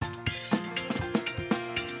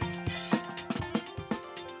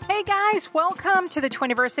Hey guys, welcome to the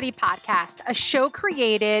Twiniversity Podcast, a show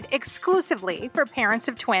created exclusively for parents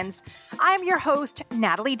of twins. I'm your host,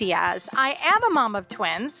 Natalie Diaz. I am a mom of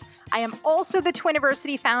twins. I am also the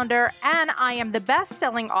Twiniversity founder, and I am the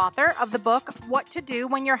best-selling author of the book, What to Do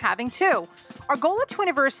When You're Having Two. Our goal at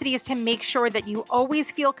Twiniversity is to make sure that you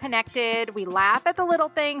always feel connected, we laugh at the little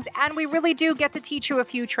things, and we really do get to teach you a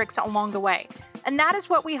few tricks along the way. And that is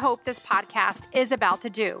what we hope this podcast is about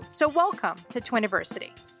to do. So welcome to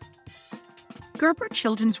Twiniversity. Gerber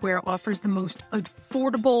Children's Wear offers the most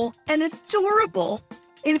affordable and adorable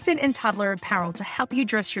infant and toddler apparel to help you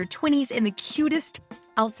dress your twinnies in the cutest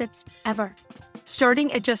outfits ever.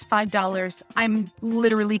 Starting at just $5, I'm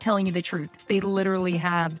literally telling you the truth. They literally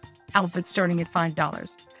have outfits starting at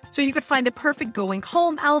 $5. So you could find the perfect going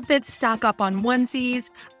home outfits, stock up on onesies.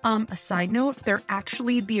 A side note, they're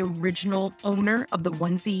actually the original owner of the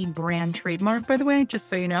onesie brand trademark, by the way, just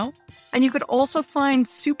so you know. And you could also find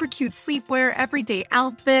super cute sleepwear, everyday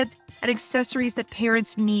outfits, and accessories that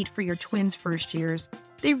parents need for your twins' first years.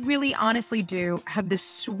 They really honestly do have the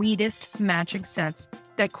sweetest matching sets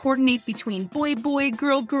that coordinate between boy-boy,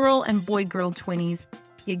 girl-girl, and boy-girl twinnies.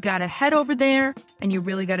 You gotta head over there and you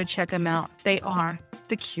really gotta check them out. They are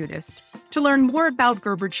the cutest. To learn more about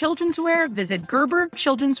Gerber Children's Wear, visit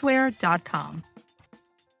gerberchildrenswear.com.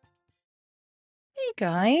 Hey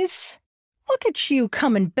guys, look at you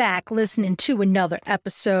coming back listening to another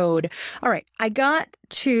episode. All right, I got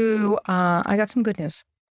some good news.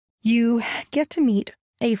 You get to meet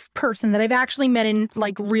a person that I've actually met in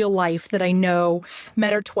like real life that I know,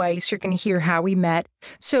 met her twice. You're going to hear how we met.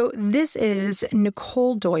 So this is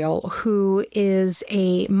Nicole Doyle, who is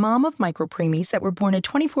a mom of micropreemies that were born at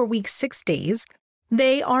 24 weeks, 6 days.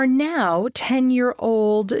 They are now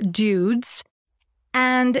 10-year-old dudes.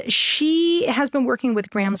 And she has been working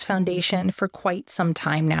with Graham's Foundation for quite some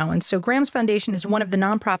time now. And so Graham's Foundation is one of the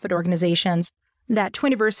nonprofit organizations that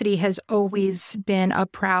Twiniversity has always been a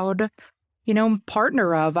proud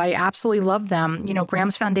partner of. I absolutely love them.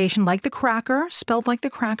 Graham's Foundation, like the cracker, spelled like the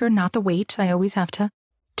cracker, not the weight. I always have to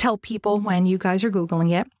tell people when you guys are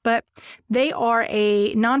Googling it. But they are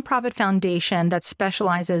a nonprofit foundation that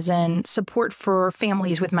specializes in support for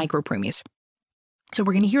families with micropreemies. So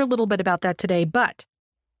we're going to hear a little bit about that today. But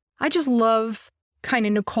I just love kind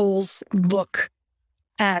of Nicole's look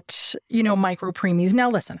at, micropreemies. Now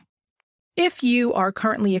listen. If you are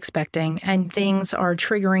currently expecting and things are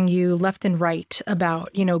triggering you left and right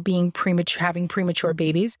about, being premature, having premature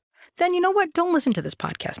babies, then you know what? Don't listen to this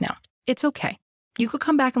podcast now. It's okay. You could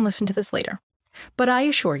come back and listen to this later. But I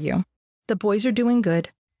assure you, the boys are doing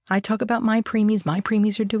good. I talk about my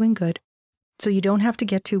preemies are doing good. So you don't have to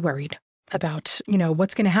get too worried about,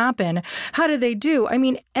 what's going to happen. How do they do? I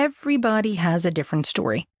mean, everybody has a different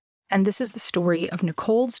story. And this is the story of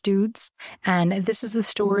Nicole's dudes, and this is the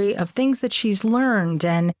story of things that she's learned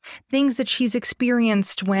and things that she's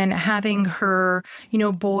experienced when having her,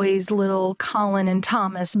 boys, little Colin and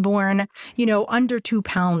Thomas, born, under 2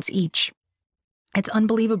 pounds each. It's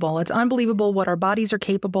unbelievable. It's unbelievable what our bodies are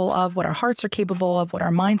capable of, what our hearts are capable of, what our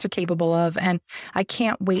minds are capable of, and I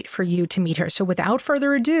can't wait for you to meet her. So without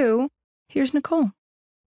further ado, here's Nicole.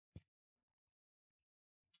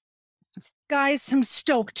 Guys, I'm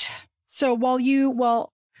stoked. So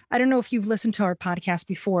I don't know if you've listened to our podcast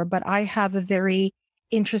before, but I have a very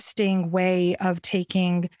interesting way of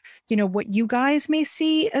taking, what you guys may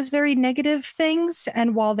see as very negative things.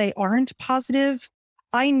 And while they aren't positive,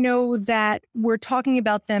 I know that we're talking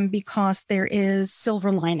about them because there is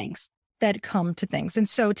silver linings that come to things. And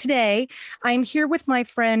so today I'm here with my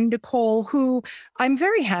friend Nicole, who I'm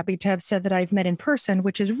very happy to have said that I've met in person,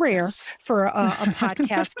 which is rare for a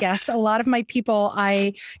podcast guest. A lot of my people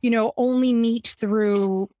I, only meet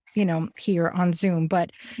through, here on Zoom.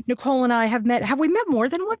 But Nicole and I have met. Have we met more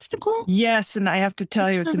than once, Nicole? Yes. And I have to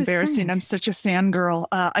tell you, it's embarrassing. I'm such a fangirl.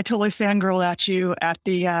 I totally fangirl at you at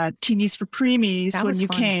the Teenies for Preemies when you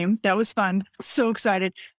came. That was fun. So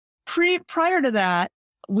excited. Prior to that,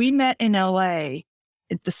 we met in LA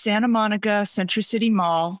at the Santa Monica Century City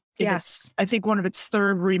Mall. Yes. I think one of its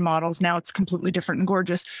third remodels. Now it's completely different and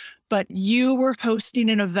gorgeous. But you were hosting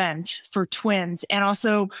an event for twins. And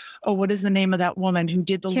also, what is the name of that woman who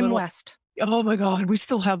did the Kim West. Oh my God, we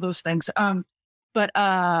still have those things. But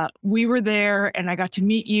we were there and I got to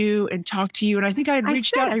meet you and talk to you. And I think I had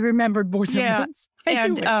reached out. I remembered more than once.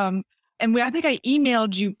 I think I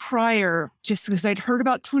emailed you prior just because I'd heard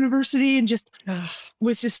about Twiniversity and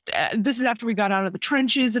this is after we got out of the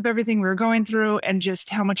trenches of everything we were going through and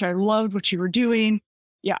just how much I loved what you were doing.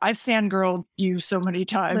 Yeah, I've fangirled you so many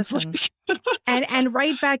times. Listen, and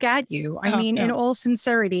right back at you. I mean, in all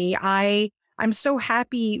sincerity, I I'm so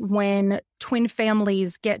happy when twin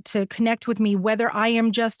families get to connect with me, whether I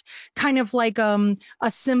am just kind of like a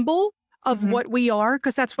symbol of what we are,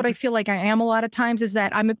 because that's what I feel like I am a lot of times, is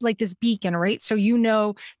that I'm like this beacon, right? So you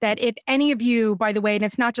know that if any of you, by the way, and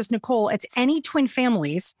it's not just Nicole, it's any twin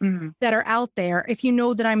families that are out there, if you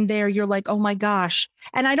know that I'm there, you're like, oh my gosh.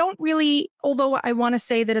 And I don't really, although I want to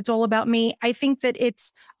say that it's all about me, I think that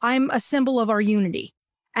I'm a symbol of our unity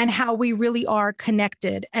and how we really are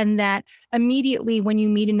connected. And that immediately when you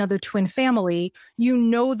meet another twin family, you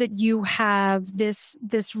know that you have this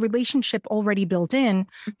relationship already built in,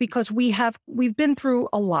 because we've been through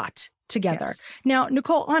a lot together. Yes. Now,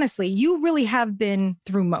 Nicole, honestly, you really have been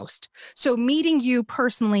through most. So meeting you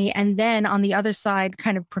personally, and then on the other side,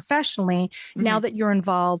 kind of professionally, now that you're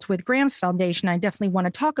involved with Graham's Foundation, I definitely want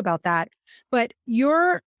to talk about that. But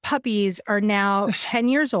your puppies are now 10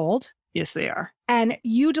 years old. Yes, they are. And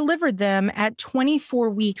you delivered them at 24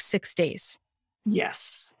 weeks, 6 days.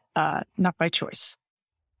 Yes. Not by choice.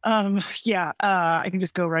 I can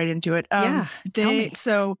just go right into it.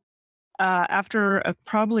 After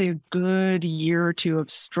probably a good year or two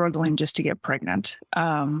of struggling just to get pregnant,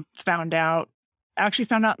 found out in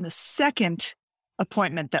the second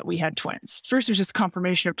appointment that we had twins. First, it was just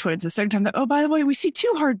confirmation of twins. The second time that, oh, by the way, we see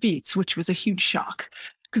 2 heartbeats, which was a huge shock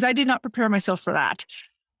because I did not prepare myself for that.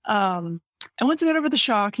 And once I got over the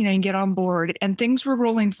shock, and get on board, and things were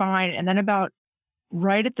rolling fine. And then about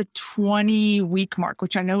right at the 20-week mark,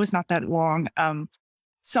 which I know is not that long,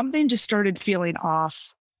 something just started feeling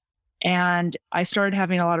off. And I started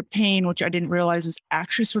having a lot of pain, which I didn't realize was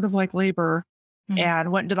actually sort of like labor,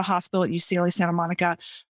 and went into the hospital at UCLA Santa Monica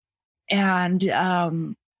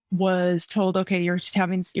and was told, okay, you're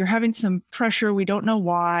having some pressure. We don't know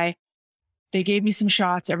why. They gave me some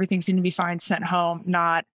shots. Everything seemed to be fine. Sent home.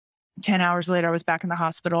 Not 10 hours later, I was back in the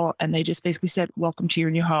hospital, and they just basically said, welcome to your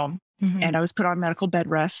new home. And I was put on medical bed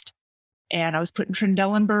rest, and I was put in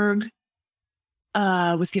Trendelenburg,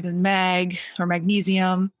 was given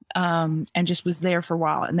magnesium, and just was there for a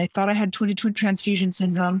while. And they thought I had twin transfusion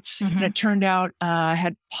syndrome. And it turned out I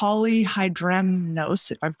had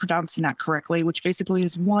polyhydramnios, if I'm pronouncing that correctly, which basically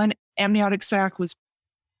is one amniotic sac was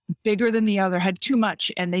bigger than the other, had too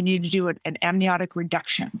much, and they needed to do an amniotic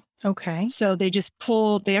reduction. Okay. So they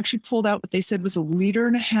actually pulled out what they said was 1.5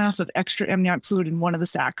 liters of extra amniotic fluid in one of the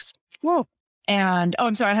sacs. Whoa. And,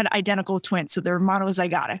 I had identical twins, so they're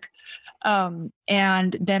monozygotic. And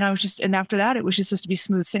then and after that, it was just supposed to be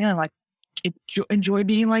smooth sailing, like enjoy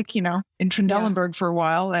being like, in Trendelenburg for a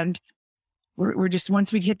while. And we're just,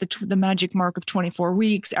 once we hit the magic mark of 24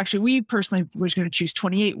 weeks, actually, we personally was going to choose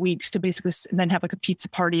 28 weeks to basically, and then have like a pizza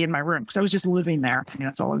party in my room. Cause I was just living there.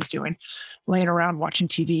 That's all I was doing, laying around watching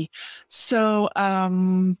TV. So,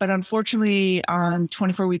 but unfortunately on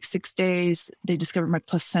 24 weeks, 6 days, they discovered my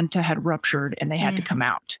placenta had ruptured and they had to come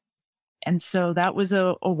out. And so that was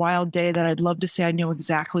a wild day that I'd love to say I knew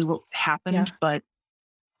exactly what happened, but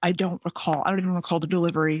I don't recall. I don't even recall the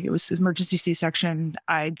delivery. It was emergency C-section.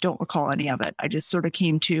 I don't recall any of it. I just sort of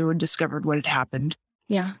came to and discovered what had happened.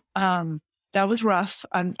 Yeah. That was rough.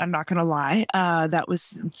 I'm not going to lie. That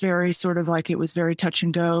was very sort of like, it was very touch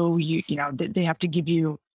and go. They have to give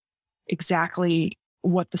you exactly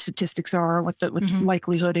what the statistics are, what the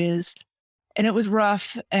likelihood is. And it was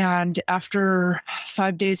rough. And after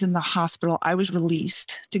 5 days in the hospital, I was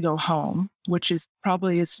released to go home, which is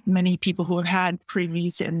probably as many people who have had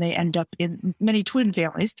preemies, and they end up in many twin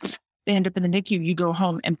families. They end up in the NICU. You go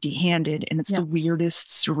home empty-handed, and it's the weirdest,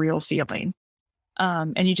 surreal feeling.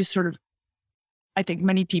 And you just sort of, I think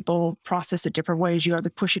many people process it different ways. You either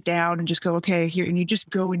push it down and just go, okay, here, and you just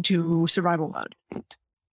go into survival mode.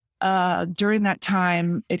 During that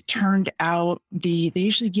time, it turned out they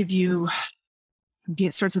usually give you,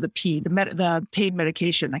 it starts with a P, the pain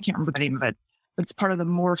medication. I can't remember the name of it, but it's part of the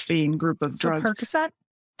morphine group of drugs. Percocet?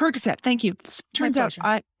 Percocet, thank you. Turns out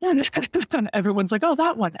everyone's like, oh,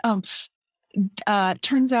 that one.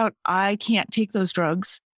 Turns out I can't take those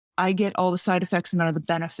drugs. I get all the side effects and none of the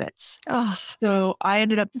benefits. Oh. So I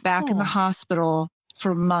ended up back in the hospital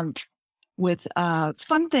for a month with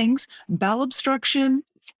fun things, bowel obstruction,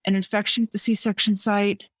 an infection at the C-section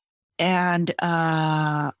site, and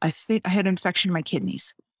I think I had an infection in my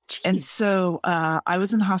kidneys. Jeez. And so I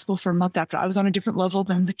was in the hospital for a month after. I was on a different level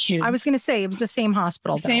than the kids. I was going to say it was the same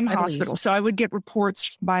hospital. Same hospital. So I would get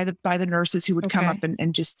reports by the nurses who would come up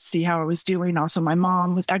and just see how I was doing. Also, my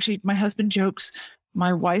mom was my husband jokes,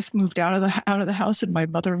 my wife moved out of the house and my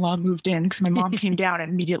mother-in-law moved in because my mom came down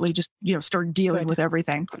and immediately just started dealing with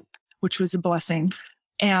everything, which was a blessing.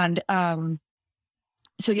 And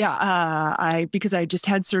because I just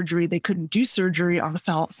had surgery, they couldn't do surgery on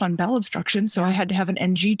the fun bowel obstruction. So I had to have an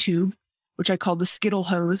NG tube, which I called the Skittle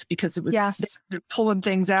hose because it was they're pulling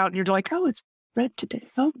things out and you're like, oh, it's red today.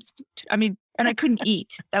 Oh, it's blue today. I mean, and I couldn't eat.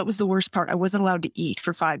 That was the worst part. I wasn't allowed to eat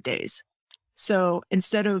for 5 days. So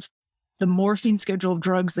instead of the morphine schedule of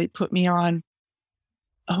drugs they put me on,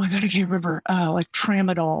 oh my God, I can't remember, like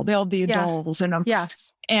Tramadol, the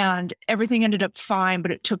Albuterol, and everything ended up fine, but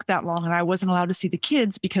it took that long, and I wasn't allowed to see the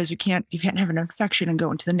kids because you can't have an infection and go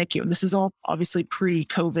into the NICU. And this is all obviously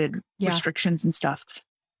pre-COVID restrictions and stuff.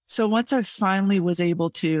 So once I finally was able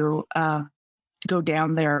to go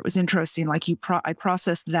down there, it was interesting. Like I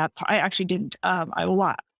processed that. I actually didn't.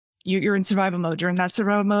 You're in survival mode. You're in that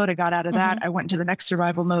survival mode. I got out of that. I went into the next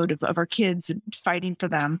survival mode of our kids and fighting for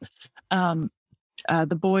them.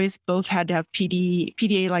 The boys both had to have PDA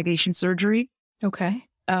ligation surgery. Okay.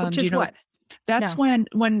 Which is what? That's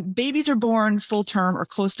when babies are born full term or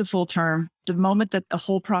close to full term, the moment that the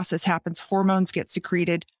whole process happens, hormones get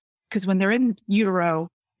secreted. Because when they're in utero,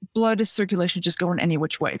 blood is circulation just going any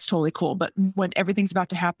which way. It's totally cool. But when everything's about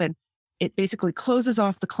to happen, it basically closes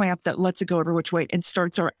off the clamp that lets it go every which way and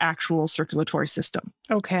starts our actual circulatory system.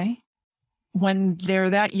 Okay. When they're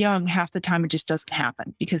that young, half the time it just doesn't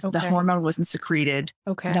happen because the hormone wasn't secreted.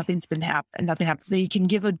 Okay. Nothing's been happened. Nothing happens. They can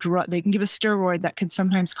give a drug, they can give a steroid that can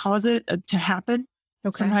sometimes cause it to happen.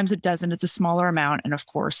 Okay. Sometimes it doesn't. It's a smaller amount. And of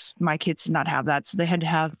course, my kids did not have that. So they had to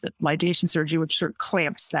have the ligation surgery, which sort of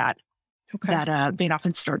clamps that vein off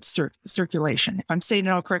and starts circulation. If I'm saying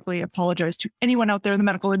it all correctly, I apologize to anyone out there in the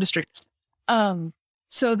medical industry.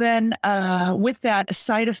 So then with that, a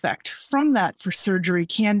side effect from that for surgery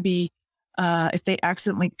can be if they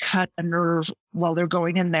accidentally cut a nerve while they're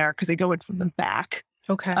going in there, because they go in from the back,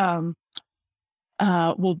 will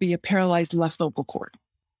be a paralyzed left vocal cord.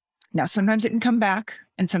 Now, sometimes it can come back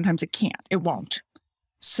and sometimes it can't. It won't.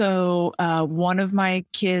 So one of my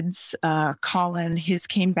kids, Colin, his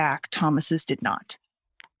came back. Thomas's did not.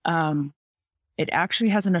 It actually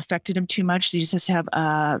hasn't affected him too much. He just has to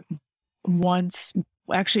have once.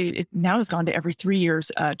 Actually, it now has gone to every 3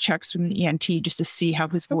 years checks from the ENT just to see how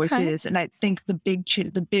his voice is. And I think the big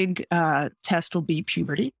test will be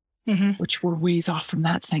puberty, which we'll wheeze off from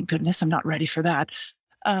that. Thank goodness. I'm not ready for that.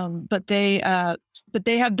 But they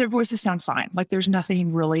have, their voices sound fine. Like there's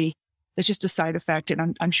nothing really, that's just a side effect.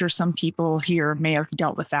 And I'm sure some people here may have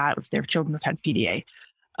dealt with that if their children have had PDA.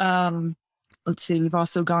 Let's see, we've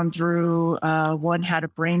also gone through, one had a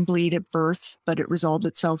brain bleed at birth, but it resolved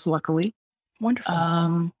itself luckily. Wonderful.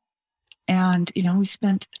 And, we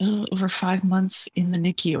spent over 5 months in the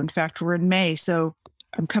NICU. In fact, we're in May. So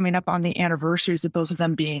I'm coming up on the anniversaries of both of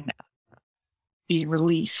them being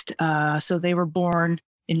released. So they were born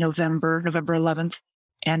in November 11th.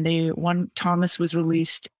 And Thomas was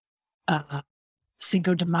released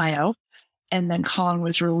Cinco de Mayo. And then Colin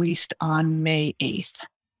was released on May 8th.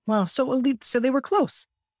 Wow. So they were close.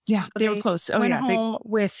 Yeah, so they were close. Oh, went home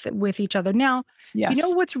with each other. Now, you know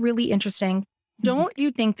what's really interesting? Don't you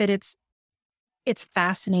think that it's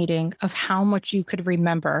fascinating of how much you could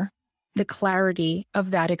remember the clarity of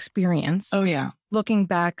that experience? Oh, yeah. Looking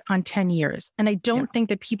back on 10 years. And I don't think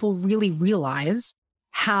that people really realize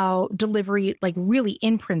how delivery really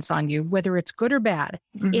imprints on you, whether it's good or bad.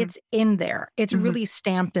 It's in there. It's really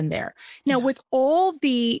stamped in there. Now, with all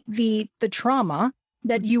the trauma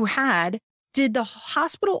that you had, did the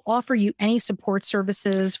hospital offer you any support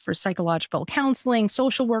services for psychological counseling,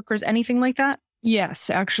 social workers, anything like that? Yes,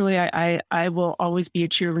 actually, I will always be a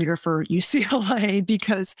cheerleader for UCLA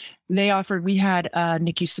because we had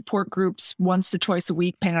NICU support groups once to twice a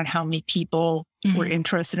week, depending on how many people were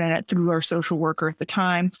interested in it through our social worker at the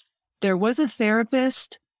time. There was a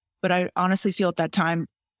therapist, but I honestly feel at that time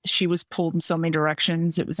she was pulled in so many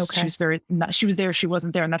directions. It was she was there, she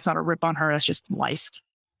wasn't there, and that's not a rip on her. That's just life.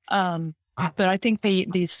 But I think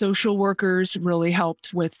the social workers really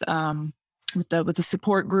helped with the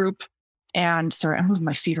support group. And sorry, I'm moving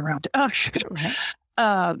my feet around.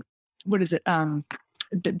 What is it?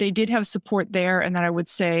 They did have support there. And then I would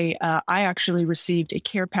say I actually received a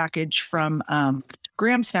care package from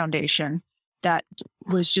Graham's Foundation that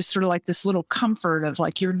was just sort of like this little comfort of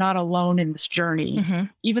like, you're not alone in this journey,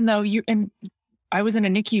 even though I was in a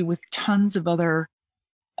NICU with tons of other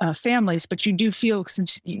families, but you do feel,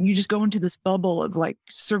 since you just go into this bubble of like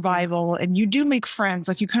survival and you do make friends,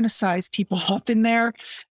 like you kind of size people up in there.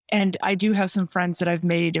 And I do have some friends that I've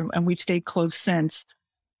made and we've stayed close since.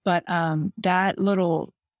 But that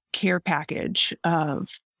little care package of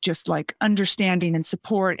just like understanding and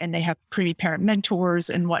support, and they have pre-parent mentors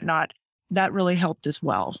and whatnot, that really helped as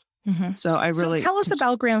well. So tell us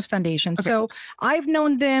about Graham's Foundation. Okay. So I've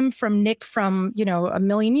known them from Nick from, a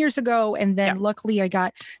million years ago. And then luckily I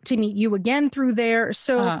got to meet you again through there.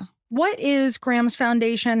 So what is Grams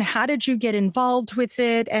Foundation? How did you get involved with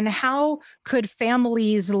it? And how could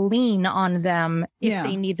families lean on them if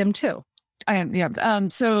they need them too?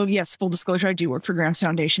 So yes, full disclosure, I do work for Grams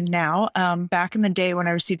Foundation now. Back in the day when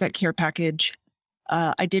I received that care package,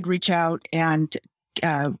 I did reach out and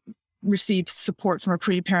receive support from a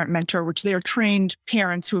pre-parent mentor, which they are trained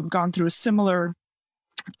parents who have gone through a similar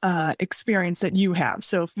experience that you have.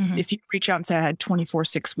 So if you reach out and say, I had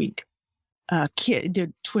 24/6-week kid,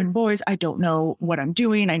 did twin boys, I don't know what I'm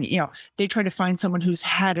doing. They try to find someone who's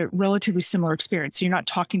had a relatively similar experience. So you're not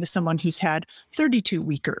talking to someone who's had 32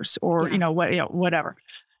 weekers or, whatever.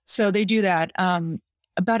 So they do that.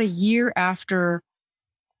 About a year after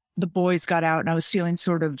the boys got out and I was feeling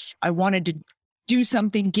I wanted to do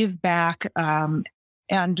something, give back, and,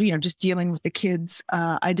 just dealing with the kids,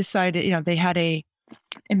 I decided, they had a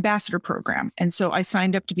ambassador program. And so I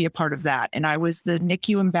signed up to be a part of that. And I was the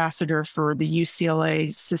NICU ambassador for the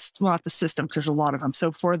UCLA system, well, not the system, because there's a lot of them.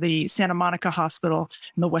 So for the Santa Monica Hospital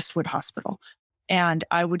and the Westwood Hospital. And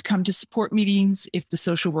I would come to support meetings if the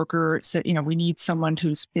social worker said, we need someone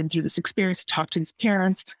who's been through this experience to talk to these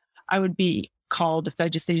parents. I would be called if they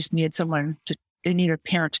just needed they need a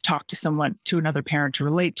parent to talk to another parent to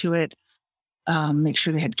relate to it, make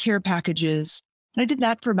sure they had care packages. And I did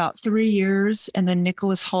that for about 3 years. And then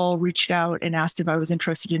Nicholas Hall reached out and asked if I was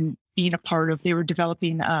interested in being a part of, they were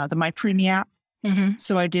developing the MyPreemie app.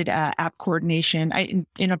 So I did app coordination.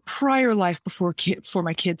 In a prior life before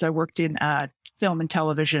my kids, I worked in film and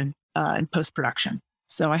television and post-production.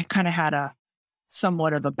 So I kind of had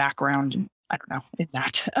somewhat of a background, in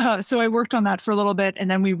that. So I worked on that for a little bit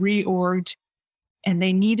and then we reorged and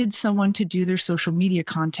they needed someone to do their social media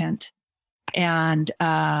content. And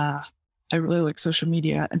I really like social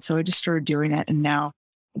media. And so I just started doing it. And now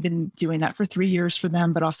I've been doing that for 3 years for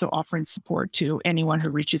them, but also offering support to anyone who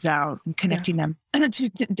reaches out and connecting them.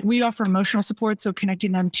 We offer emotional support. So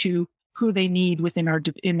connecting them to who they need within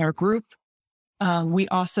our group. We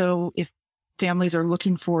also, if families are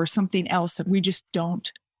looking for something else that we just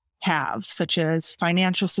don't have, such as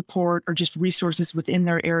financial support or just resources within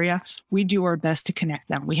their area, we do our best to connect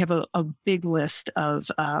them. We have a big list of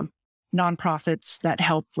nonprofits that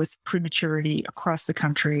help with prematurity across the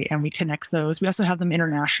country, and we connect those. We also have them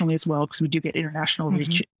internationally as well, because we do get international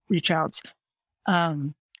reach outs.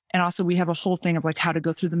 And also we have a whole thing of how to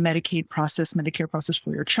go through the Medicare process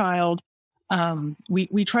for your child.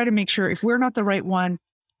 We try to make sure if we're not the right one,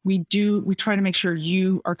 we try to make sure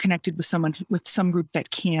you are connected with some group that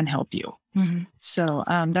can help you. So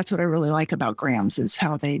that's what I really like about Grams, is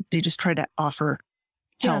how they just try to offer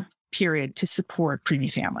help, period, to support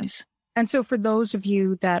preemie families. And so for those of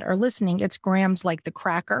you that are listening, it's grams like the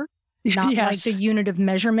cracker, not like the unit of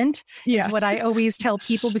measurement, is what I always tell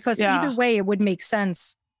people, because either way, it would make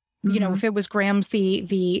sense. If it was grams,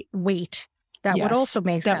 the weight, that would also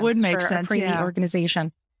make sense. That would make sense for a preemie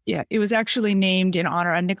organization. Yeah, it was actually named in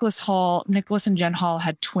honor of Nicholas Hall. Nicholas and Jen Hall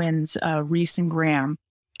had twins, Reese and Graham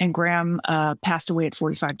passed away at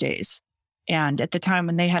 45 days. And at the time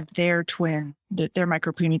when they had their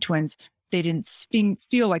micropreemie twins, they didn't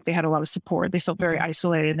feel like they had a lot of support. They felt very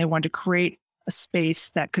isolated, and they wanted to create a space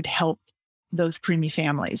that could help those preemie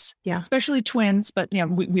families, especially twins. But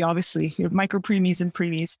we obviously have micropreemies and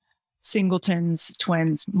preemies, singletons,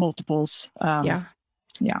 twins, multiples.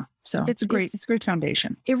 So it's a great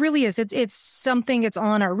foundation. It really is. It's something. It's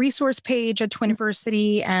on our resource page at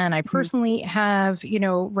Twiniversity, and I personally have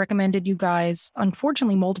recommended you guys,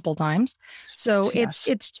 unfortunately, multiple times. So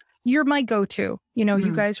it's you're my go-to.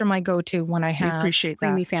 You guys are my go-to when I have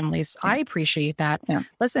preemie families. I appreciate that.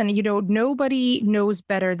 Listen, nobody knows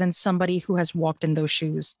better than somebody who has walked in those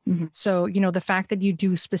shoes. So, the fact that you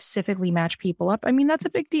do specifically match people up, that's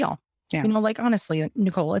a big deal. Honestly,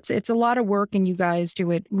 Nicole, it's a lot of work, and you guys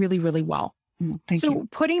do it really, really well. Thank you. So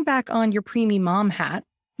putting back on your preemie mom hat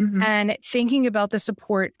and thinking about the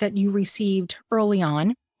support that you received early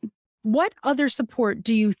on, what other support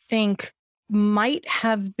do you think might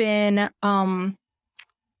have been, not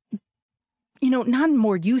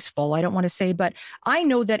more useful, I don't want to say, but I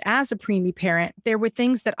know that as a preemie parent, there were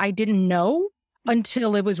things that I didn't know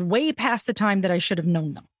until it was way past the time that I should have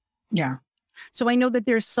known them. Yeah. So I know that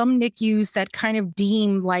there's some NICUs that kind of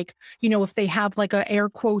deem if they have a air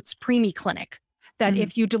quotes preemie clinic, that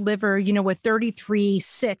if you deliver, a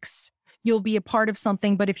 33.6, you'll be a part of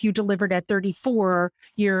something. But if you delivered at 34,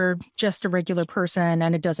 you're just a regular person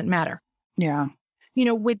and it doesn't matter. Yeah.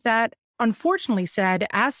 With that, unfortunately said,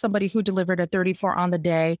 as somebody who delivered at 34 on the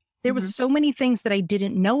day, there was so many things that I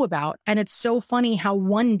didn't know about. And it's so funny how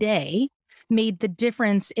one day made the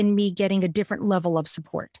difference in me getting a different level of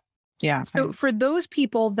support. Yeah. So for those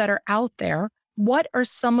people that are out there, what are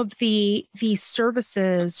some of the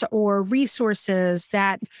services or resources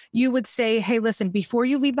that you would say, hey, listen, before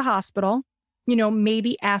you leave the hospital,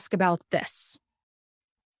 maybe ask about this?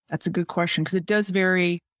 That's a good question, because it does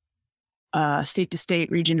vary state to state,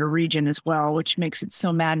 region to region as well, which makes it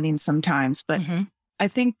so maddening sometimes. But I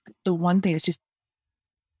think the one thing is just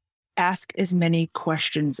ask as many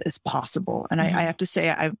questions as possible. And I have to say,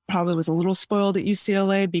 I probably was a little spoiled at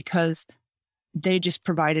UCLA because they just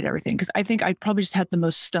provided everything. Because I think I probably just had the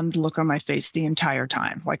most stunned look on my face the entire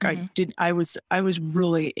time. Like I was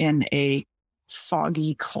really in a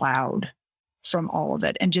foggy cloud from all of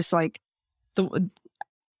it. And just like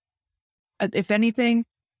if anything,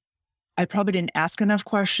 I probably didn't ask enough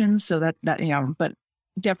questions. So that, but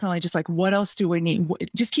definitely just like, what else do we need?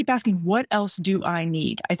 Just keep asking, what else do I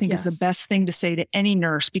need? I think is the best thing to say to any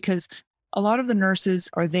nurse, because a lot of the nurses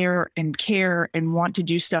are there and care and want to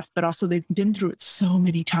do stuff, but also they've been through it so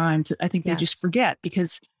many times. I think they just forget,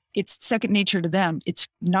 because it's second nature to them. It's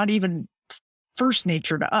not even first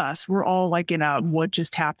nature to us. We're all like in a, what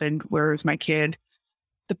just happened? Where is my kid?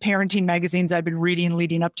 The parenting magazines I've been reading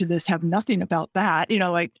leading up to this have nothing about that.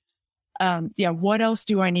 What else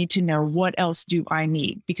do I need to know? What else do I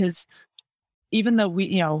need? Because even though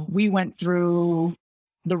we went through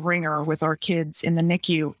the ringer with our kids in the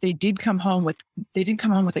NICU, they didn't come home with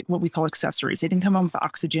like what we call accessories. They didn't come home with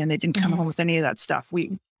oxygen. They didn't come home with any of that stuff.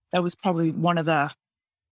 That was probably one of the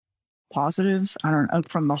positives, I don't know,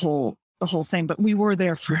 from the whole thing, but we were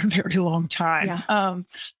there for a very long time. Yeah.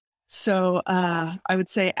 So I would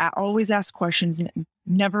say always ask questions.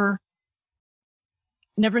 Never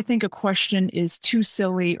think a question is too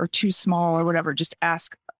silly or too small or whatever. Just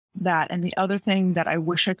ask that. And the other thing that I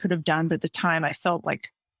wish I could have done, but at the time I felt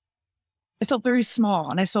very small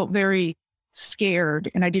and I felt very scared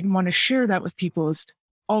and I didn't want to share that with people, is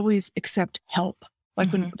always accept help.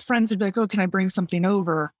 Like when friends would be like, oh, can I bring something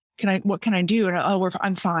over? What can I do? And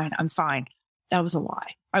I'm fine. That was a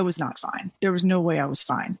lie. I was not fine. There was no way I was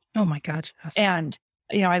fine. Oh my God. Yes. And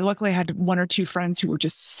I luckily had one or two friends who were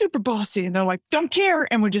just super bossy and they're like, don't care,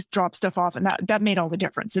 and would just drop stuff off. And that made all the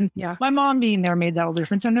difference. And my mom being there made that all the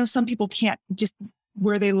difference. I know some people can't, just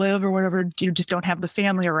where they live or whatever, just don't have the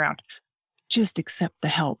family around. Just accept the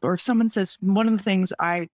help. Or if someone says, one of the things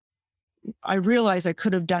I realized I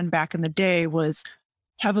could have done back in the day was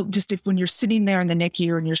when you're sitting there in the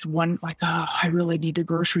NICU and you're just like, oh, I really need the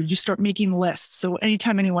grocery, you start making lists. So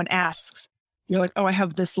anytime anyone asks, you're like, oh, I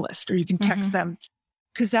have this list, or you can text them.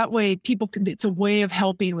 Because that way it's a way of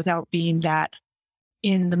helping without being that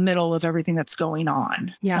in the middle of everything that's going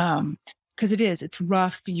on. Yeah. Because it's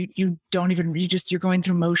rough. You're going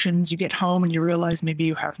through motions. You get home and you realize maybe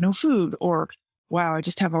you have no food, or, wow, I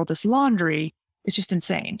just have all this laundry. It's just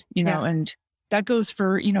insane, and that goes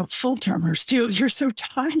for, full termers too. You're so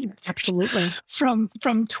tired. Absolutely. From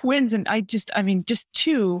twins. And just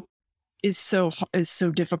two is so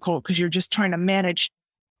difficult, because you're just trying to manage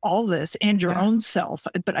all this and your own self.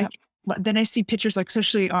 But then I see pictures, like,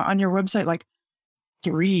 especially on your website, like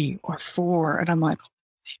 3 or 4. And I'm like,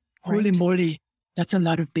 holy moly, that's a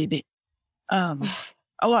lot of baby. A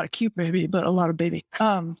lot of cute baby, but a lot of baby.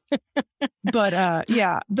 Those are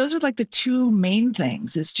like the two main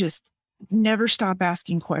things, is just never stop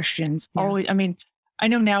asking questions. Yeah. Always. I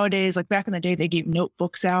know nowadays, like back in the day, they gave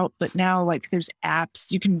notebooks out, but now like there's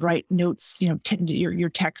apps, you can write notes, your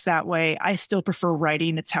text that way. I still prefer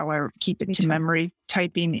writing. It's how I keep it to memory.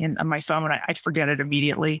 Typing in on my phone, I forget it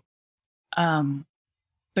immediately.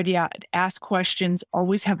 But yeah, ask questions,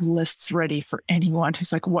 always have lists ready for anyone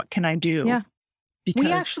who's like, what can I do? Yeah.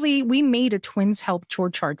 Because we made a twins help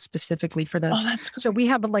chore chart specifically for this. Oh, that's cool. So we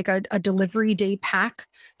have like a delivery day pack.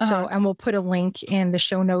 And we'll put a link in the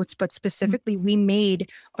show notes, but specifically we made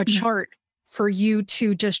a chart for you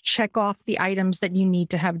to just check off the items that you need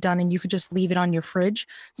to have done, and you could just leave it on your fridge.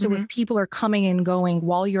 So if people are coming and going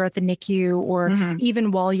while you're at the NICU, or even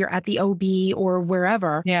while you're at the OB or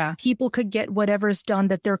wherever, people could get whatever's done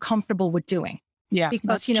that they're comfortable with doing. Yeah.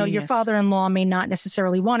 Because, your father-in-law may not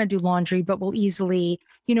necessarily want to do laundry, but will easily,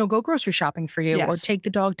 go grocery shopping for you, or take the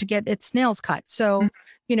dog to get its nails cut. So,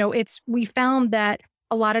 we found that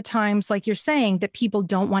a lot of times, like you're saying, that people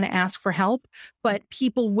don't want to ask for help, but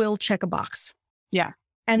people will check a box. Yeah.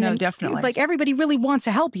 And then definitely, like, everybody really wants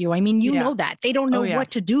to help you. Know that. They don't know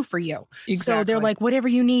what to do for you. Exactly. So they're like, whatever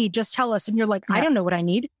you need, just tell us. And you're like, I don't know what I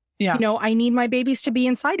need. Yeah. I need my babies to be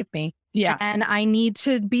inside of me. Yeah. And I need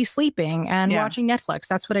to be sleeping and watching Netflix.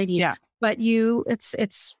 That's what I need. Yeah. But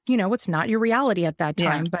it's not your reality at that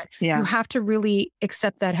time, but you have to really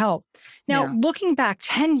accept that help. Now, looking back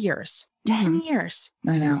 10 years, 10 years.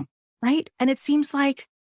 I know. Right. And it seems like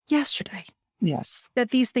yesterday. Yes.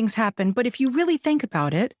 that these things happen. But if you really think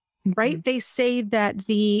about it, right, they say that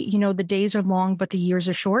the days are long, but the years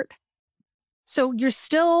are short. So you're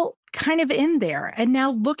still kind of in there. And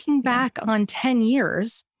now looking back on 10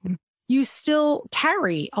 years, you still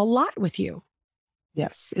carry a lot with you.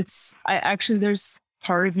 Yes. There's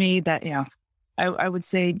part of me that, I would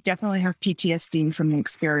say definitely have PTSD from the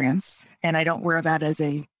experience. And I don't wear that as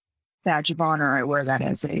a badge of honor. I wear that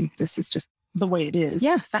as this is just the way it is.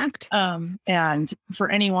 Yeah, fact. And for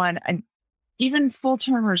anyone, and even full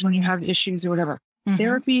termers, when you have issues or whatever,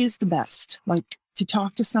 therapy is the best. Like to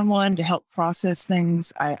talk to someone to help process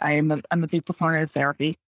things. I'm a big proponent of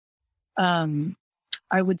therapy.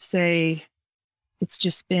 I would say it's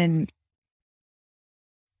just been,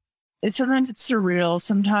 sometimes it's surreal.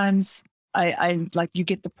 Sometimes I like, you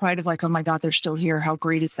get the pride of like, oh my God, they're still here. How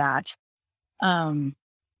great is that? And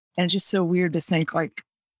it's just so weird to think like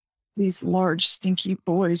these large, stinky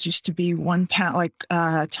boys used to be 1 pound, like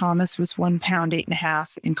Thomas was 1 pound,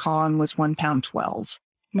 8.5, and Colin was 1 pound, 12.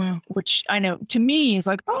 Wow. Which I know to me is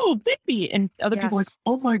like, oh, baby. And other people are like,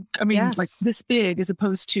 oh my, like this big, as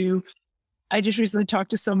opposed to, I just recently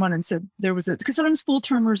talked to someone and said because sometimes full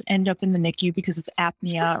termers end up in the NICU because of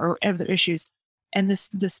apnea or other issues. And this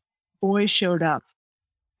boy showed up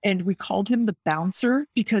and we called him the bouncer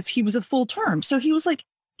because he was a full term. So he was like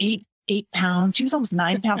 8 pounds. He was almost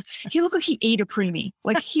 9 pounds. He looked like he ate a preemie.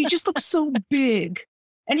 Like he just looked so big.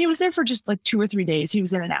 And he was there for just like 2 or 3 days. He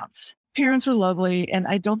was in and out. Parents were lovely. And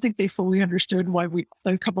I don't think they fully understood why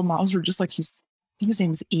a couple moms were just like, I think his name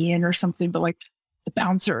was Ian or something, but like the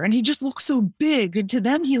bouncer. And he just looked so big. And to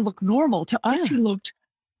them, he looked normal. To us, he looked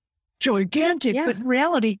gigantic. Yeah. But in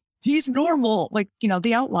reality, he's normal, like,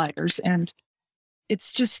 the outliers. And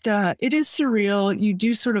it's just, it is surreal. You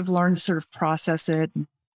do sort of learn to sort of process it.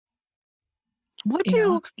 What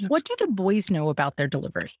do the boys know about their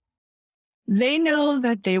delivery? They know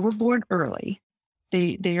that they were born early.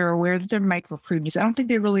 They are aware that they're micropreemies. I don't think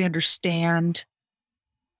they really understand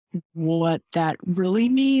what that really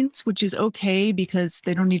means, which is okay because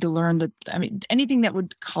they don't need to learn anything that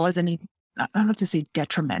would cause any, I don't have to say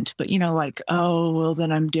detriment, but like, oh, well,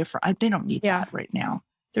 then I'm different. They don't need that right now.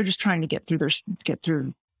 They're just trying to get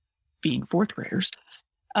through being fourth graders.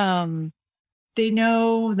 They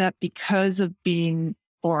know that because of being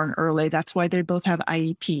born early, that's why they both have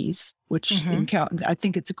IEPs, which I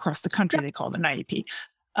think it's across the country. They call it an IEP.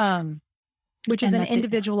 Which is an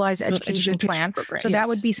individualized education plan. So that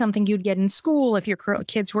would be something you'd get in school. If your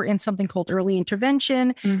kids were in something called early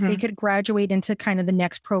intervention, they could graduate into kind of the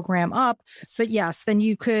next program up. But yes, then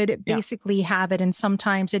you could basically have it. And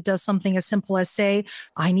sometimes it does something as simple as say,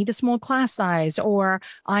 I need a small class size, or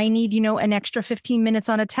I need, an extra 15 minutes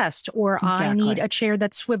on a test, or I need a chair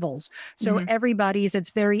that swivels. So it's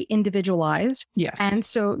very individualized. Yes. And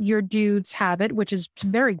so your dudes have it, which is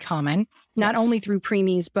very common. Not only through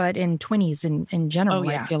preemies, but in twinnies in general.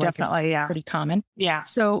 I feel like it's pretty common. Yeah.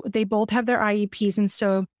 So they both have their IEPs. And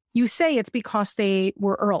so you say it's because they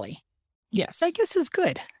were early. Yes. I guess is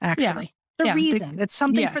good, actually. The reason. It's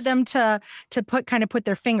something for them to put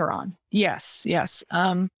their finger on. Yes. Yes.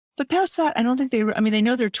 But past that, I don't think they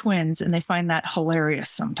know they're twins and they find that hilarious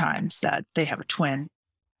sometimes that they have a twin.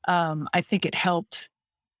 I think it helped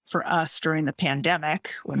for us during the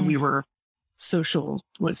pandemic when we were social,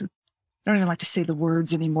 I don't even like to say the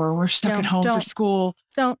words anymore. We're stuck at home for school.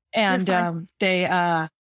 And they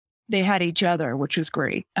had each other, which was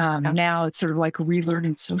great. Now it's sort of like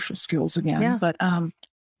relearning social skills again. Yeah. But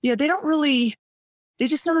they don't really, they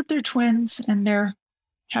just know that they're twins and they're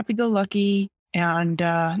happy-go-lucky. And,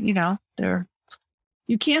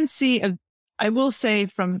 you can see, I will say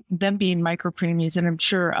from them being micropreemies, and I'm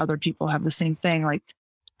sure other people have the same thing. Like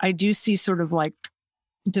I do see sort of like,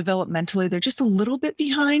 developmentally, they're just a little bit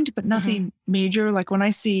behind, but nothing major. Like when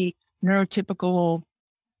I see neurotypical,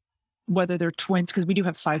 whether they're twins, because we do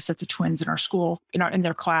have 5 sets of twins in our school, in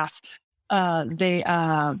their class, you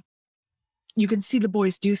can see the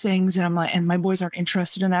boys do things, and I'm like, and my boys aren't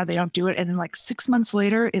interested in that. They don't do it, and then like 6 months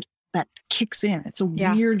later, that kicks in. It's a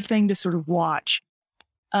weird thing to sort of watch,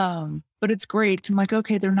 but it's great. I'm like,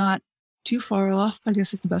 okay, they're not too far off, I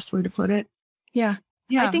guess is the best way to put it. Yeah.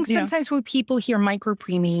 I think sometimes when people hear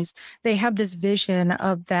micropreemies, they have this vision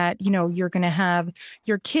of that, you're going to have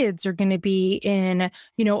your kids are going to be in,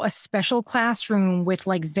 a special classroom with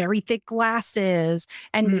like very thick glasses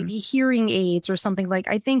and maybe hearing aids or something. Like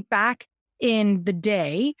I think back in the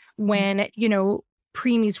day when,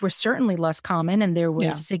 preemies were certainly less common and there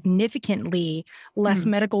was significantly less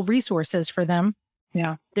medical resources for them.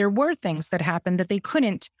 Yeah. There were things that happened that they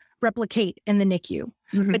couldn't replicate in the NICU.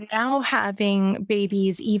 But now having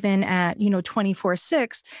babies even at,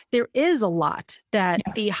 24/6, there is a lot that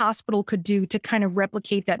the hospital could do to kind of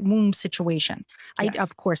replicate that womb situation. Yes.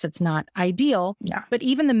 Of course, it's not ideal, but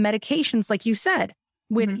even the medications, like you said,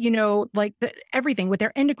 with, like everything with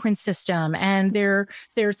their endocrine system and their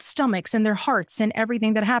stomachs and their hearts and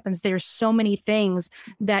everything that happens, there's so many things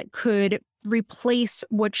that could replace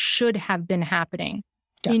what should have been happening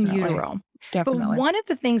in utero. Definitely. But one of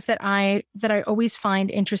the things that I always find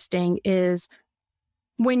interesting is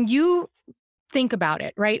when you think about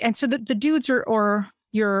it, right? And so the dudes are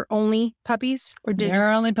your only puppies, or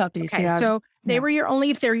they're only puppies. Okay, so they're your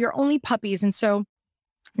only puppies, and so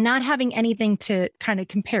not having anything to kind of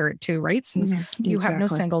compare it to, right? Since you have no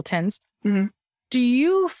singletons, do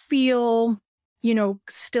you feel,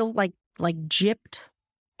 still like gypped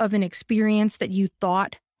of an experience that you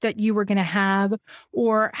thought that you were going to have?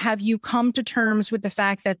 Or have you come to terms with the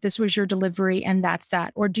fact that this was your delivery and that's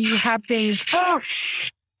that? Or do you have days? Oh,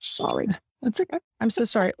 sorry. That's okay. I'm so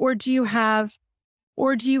sorry. Or do you have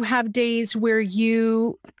days where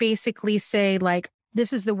you basically say like,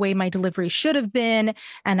 this is the way my delivery should have been,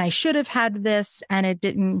 and I should have had this, and it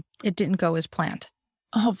didn't go as planned?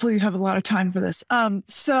 Hopefully you have a lot of time for this.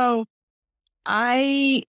 So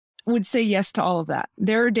I would say yes to all of that.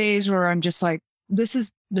 There are days where I'm just like, this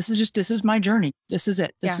is my journey. This is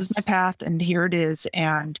it. This is my path, and here it is.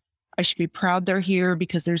 And I should be proud they're here,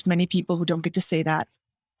 because there's many people who don't get to say that,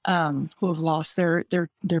 who have lost their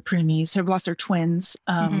preemies, have lost their twins,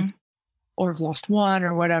 or have lost one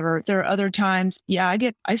or whatever. There are other times,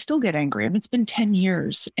 I still get angry. I mean, it's been 10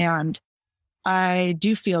 years, and I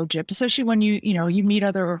do feel gypped, especially when you meet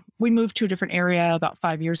we moved to a different area about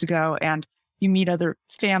 5 years ago, and you meet other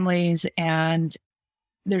families, and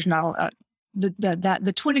there's not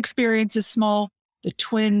the twin experience is small. The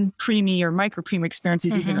twin preemie or micro preemie experience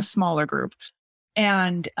is even a smaller group.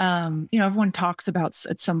 And, everyone talks about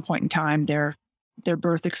at some point in time their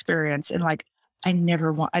birth experience. And like, I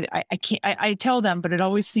never want, I can't, I tell them, but it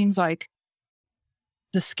always seems like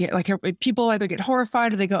the scare, like people either get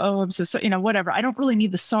horrified or they go, oh, I'm so, whatever. I don't really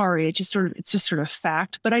need the sorry. It's just sort of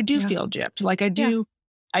fact, but I do feel gypped. Like I do,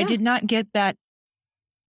 I did not get that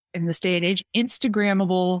in this day and age,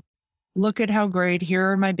 Instagrammable, look at how great,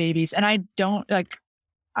 here are my babies. And I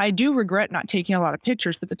do regret not taking a lot of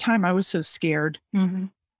pictures, but at the time I was so scared.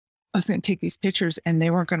 I was going to take these pictures and they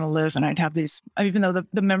weren't going to live. And I'd have these, even though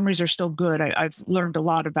the memories are still good, I've learned a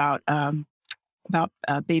lot about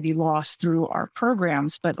baby loss through our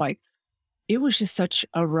programs, but like, it was just such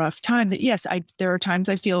a rough time that yes, there are times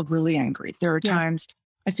I feel really angry. There are times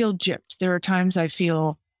I feel gypped. There are times I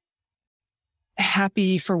feel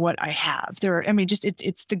happy for what I have.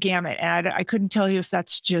 It's the gamut. And I couldn't tell you if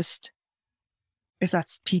that's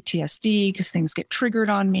PTSD because things get triggered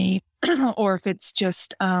on me, or if it's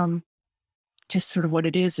just sort of what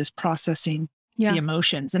it is processing the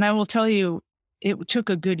emotions. And I will tell you, it took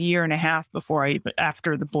a good year and a half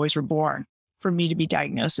after the boys were born for me to be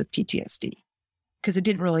diagnosed with PTSD, because it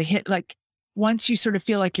didn't really hit. Like once you sort of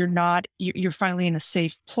feel like you're finally in a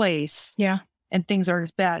safe place. Yeah. And things aren't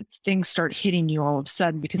as bad, things start hitting you all of a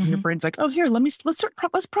sudden, because your brain's like, oh, here,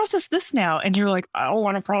 let's process this now. And you're like, I don't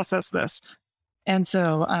want to process this. And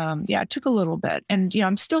so, it took a little bit, and,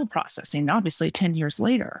 I'm still processing, obviously 10 years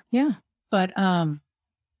later. Yeah. But,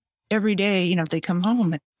 every day, if they come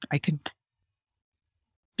home, I could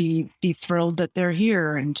be thrilled that they're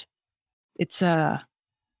here. And it's, I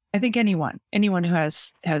think anyone who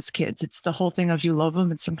has kids, it's the whole thing of you love them,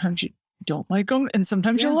 and sometimes you don't like them, and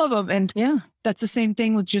sometimes you love them. And that's the same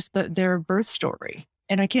thing with just their birth story.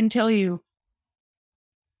 And I can tell you,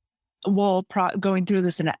 going through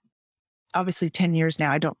this, and obviously 10 years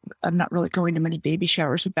now, I'm not really going to many baby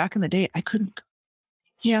showers, but back in the day, I couldn't go.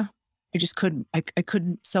 Yeah. I just couldn't. I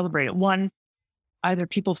couldn't celebrate it. One, either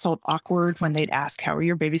people felt awkward when they'd ask, how are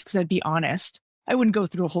your babies? Because I'd be honest. I wouldn't go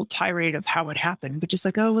through a whole tirade of how it happened, but just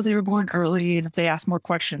like, oh, well, they were born early. And if they ask more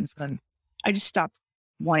questions, then I just stopped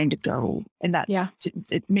wanting to go. And that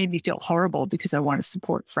it made me feel horrible, because I wanted to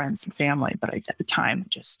support friends and family. But at the time,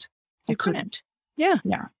 I couldn't. Yeah.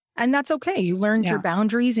 Yeah. And that's okay. You learned your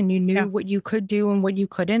boundaries, and you knew what you could do and what you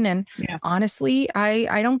couldn't. And honestly,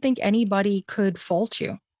 I don't think anybody could fault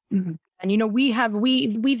you. And,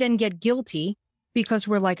 we then get guilty because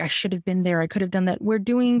we're like, I should have been there. I could have done that. We're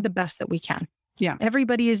doing the best that we can. Yeah.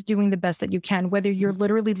 Everybody is doing the best that you can, whether you're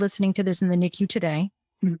literally listening to this in the NICU today,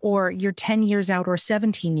 or you're 10 years out or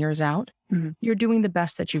 17 years out, you're doing the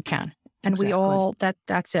best that you can. And we all,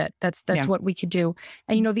 that's it. That's what we could do.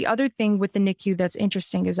 And, the other thing with the NICU that's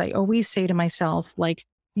interesting is I always say to myself, like,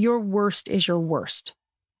 your worst is your worst.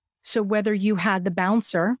 So whether you had the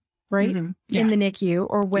bouncer right? In the NICU,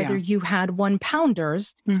 or whether you had 1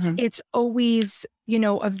 pounders, it's always,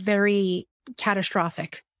 a very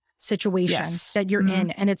catastrophic situation that you're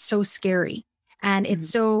in. And it's so scary. And it's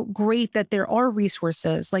so great that there are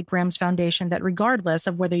resources like Graham's Foundation that regardless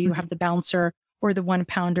of whether you have the bouncer or the 1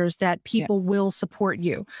 pounders, that people will support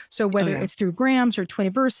you. So whether it's through Graham's or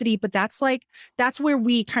Twiniversity, but that's where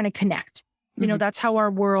we kind of connect. That's how our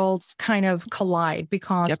worlds kind of collide,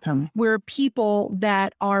 because we're people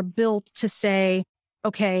that are built to say,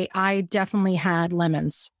 okay, I definitely had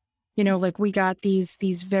lemons. Like we got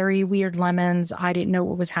these very weird lemons. I didn't know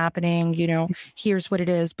what was happening. Here's what it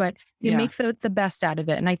is. But you make the best out of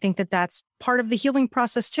it. And I think that that's part of the healing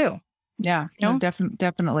process too. Yeah,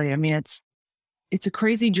 definitely. I mean, it's a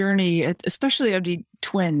crazy journey, especially of the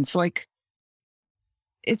twins. Like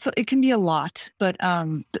it can be a lot, but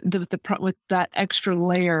with that extra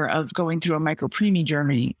layer of going through a micropreemie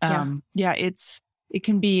journey, it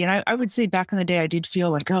can be. And I would say back in the day, I did feel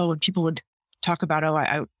like, when people would talk about,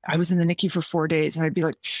 I was in the NICU for 4 days, and I'd be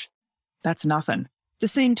like, that's nothing. At the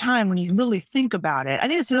same time, when you really think about it, I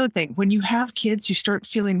think it's another thing. When you have kids, you start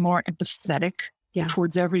feeling more empathetic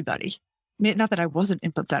towards everybody. I mean, not that I wasn't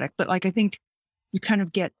empathetic, but like, I think you kind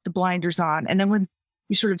of get the blinders on. And then when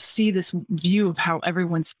you sort of see this view of how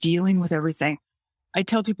everyone's dealing with everything, I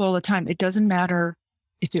tell people all the time, it doesn't matter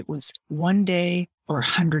if it was 1 day or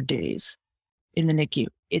 100 days in the NICU.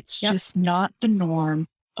 It's just not the norm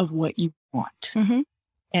of what you want.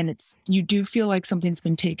 And you do feel like something's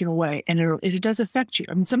been taken away, and it does affect you.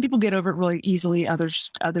 I mean, some people get over it really easily.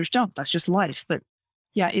 Others don't. That's just life. But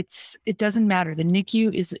it doesn't matter. The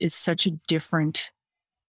NICU is such a different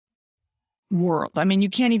world. I mean, you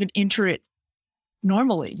can't even enter it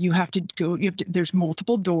normally. You have to go, there's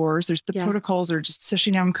multiple doors. There's the protocols are just,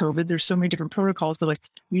 especially now in COVID, there's so many different protocols, but like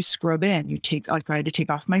you scrub in, I had to take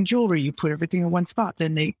off my jewelry, you put everything in one spot.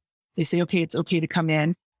 Then they say, okay, it's okay to come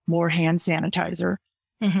in, more hand sanitizer.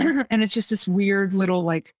 And it's just this weird little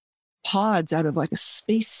like pods out of like a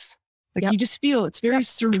space. Like you just feel it's very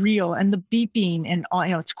surreal, and the beeping and all,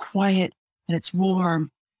 it's quiet and it's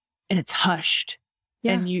warm and it's hushed.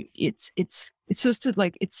 And it's just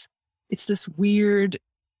like, it's this weird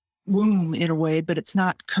womb in a way, but it's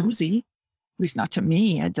not cozy, at least not to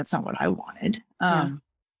me. That's not what I wanted.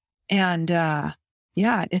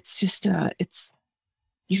 It's just,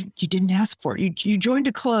 you didn't ask for it. You joined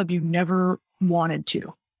a club you never wanted to,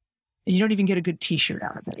 and you don't even get a good t-shirt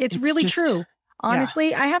out of it. It's really just true.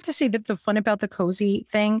 Honestly, I have to say that the fun about the cozy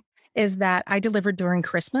thing is that I delivered during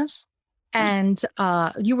Christmas, and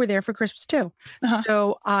you were there for Christmas too.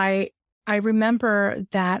 So I remember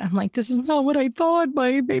that I'm like, this is not what I thought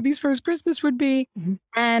my baby's first Christmas would be.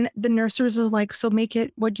 And the nurses are like, so make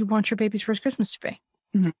it what you want your baby's first Christmas to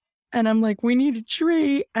be. And I'm like, we need a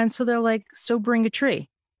tree. And so they're like, so bring a tree.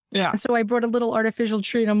 And so I brought a little artificial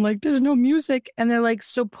tree, and I'm like, there's no music. And they're like,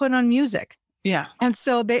 so put on music. And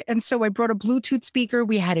so I brought a Bluetooth speaker.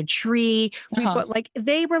 We had a tree.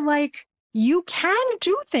 They were like, you can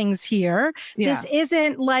do things here. This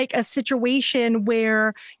isn't like a situation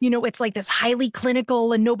where, it's like this highly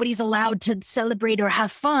clinical and nobody's allowed to celebrate or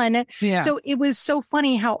have fun. So it was so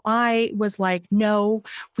funny how I was like, no,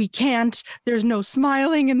 we can't. There's no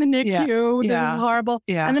smiling in the NICU. This is horrible.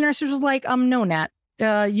 And the nurse was like, no, Nat.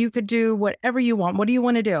 You could do whatever you want. What do you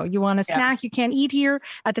want to do? You want a snack? You can't eat here.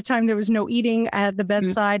 At the time, there was no eating at the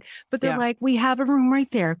bedside, but they're like, we have a room right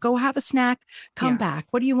there. Go have a snack. Come back.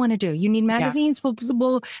 What do you want to do? You need magazines? Well,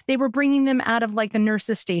 they were bringing them out of like the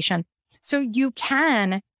nurse's station. So you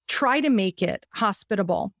can try to make it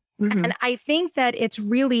hospitable. And I think that it's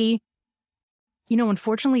really,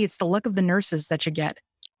 unfortunately, it's the luck of the nurses that you get,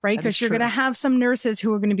 right? Because you're going to have some nurses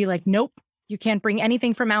who are going to be like, nope. You can't bring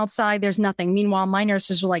anything from outside. There's nothing. Meanwhile, my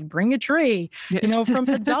nurses were like, bring a tree, from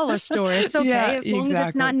the dollar store. It's okay. As long as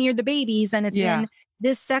it's not near the babies and it's in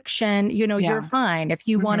this section, you're fine. If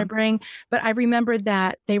you want to bring, but I remember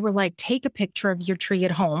that they were like, take a picture of your tree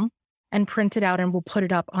at home and print it out, and we'll put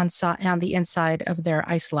it up on the inside of their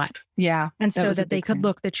isolette. And so that they could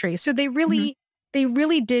look the tree. So they really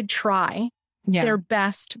did try their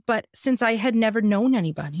best. But since I had never known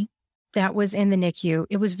anybody that was in the NICU,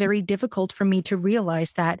 it was very difficult for me to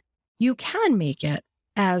realize that you can make it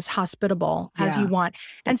as hospitable as you want.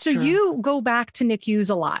 And so you go back to NICUs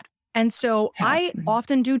a lot. And so I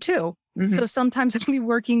often do too. So sometimes I'll be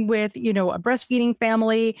working with, a breastfeeding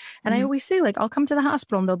family. And I always say, like, I'll come to the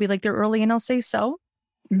hospital and they'll be like, they're early. And I'll say, so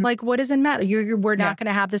like, what does it matter? We're not going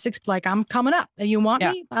to have this. Like, I'm coming up. You want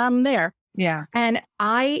me? I'm there. And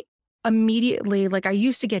I immediately, like, I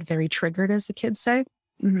used to get very triggered, as the kids say,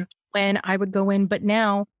 when I would go in. But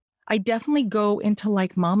now I definitely go into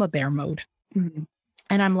like mama bear mode.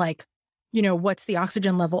 And I'm like, what's the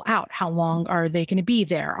oxygen level out? How long are they going to be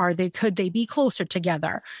there? Could they be closer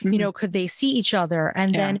together? Could they see each other?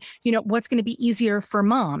 And then, what's going to be easier for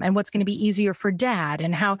mom and what's going to be easier for dad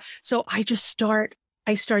and how, so I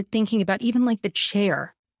start thinking about even like the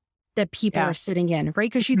chair that people are sitting in, right?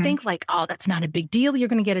 Because you think like, oh, that's not a big deal. You're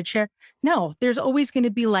going to get a chair. No, there's always going to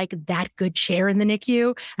be like that good chair in the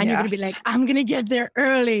NICU. And you're going to be like, I'm going to get there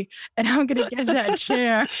early and I'm going to get that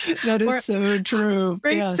chair. That is so true.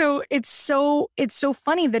 Right. Yes. So it's so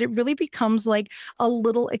funny that it really becomes like a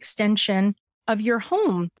little extension of your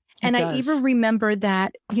home. And I even remember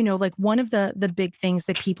that, like one of the big things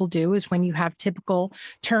that people do is when you have typical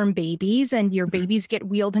term babies and your babies get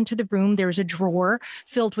wheeled into the room, there's a drawer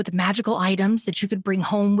filled with magical items that you could bring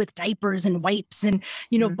home with diapers and wipes and,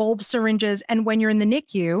 bulb syringes. And when you're in the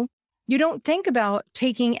NICU, you don't think about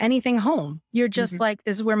taking anything home. You're just like,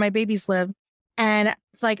 this is where my babies live. And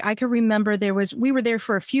like, I can remember we were there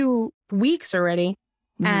for a few weeks already.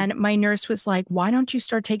 And my nurse was like, why don't you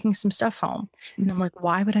start taking some stuff home? And I'm like,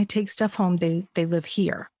 why would I take stuff home? They live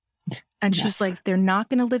here. And she's like, they're not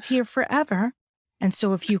going to live here forever. And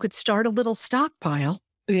so if you could start a little stockpile,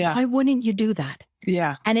 why wouldn't you do that?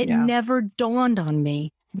 Yeah. And it never dawned on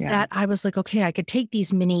me that I was like, okay, I could take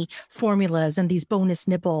these mini formulas and these bonus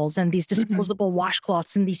nipples and these disposable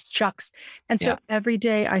washcloths and these chucks. And so every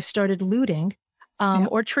day I started looting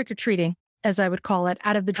or trick-or-treating, as I would call it,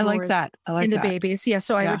 out of the drawers. I like that. In the babies. Yeah.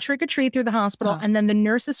 So I would trick or treat through the hospital. And then the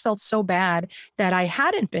nurses felt so bad that I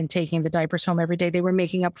hadn't been taking the diapers home every day. They were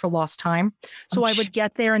making up for lost time. So I would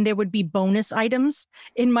get there and there would be bonus items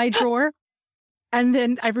in my drawer. And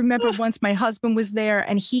then I remember once my husband was there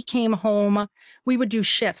and he came home, we would do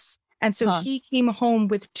shifts. And so he came home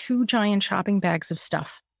with 2 giant shopping bags of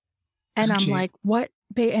stuff. And I'm like, what?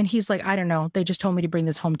 And he's like, I don't know. They just told me to bring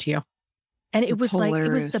this home to you. And it was hilarious. Like,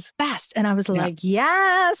 it was the best. And I was like,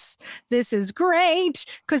 yes, this is great.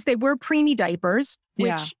 Because they were preemie diapers,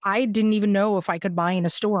 which I didn't even know if I could buy in a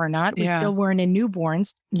store or not. We still weren't in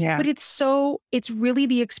newborns. Yeah. But it's really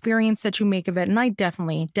the experience that you make of it. And I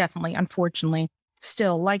definitely, unfortunately,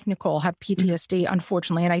 still, like Nicole, have PTSD,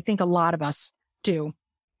 unfortunately. And I think a lot of us do.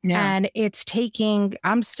 Yeah. And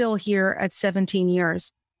I'm still here at 17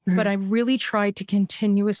 years, but I really tried to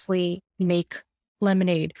continuously make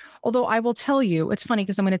lemonade. Although I will tell you, it's funny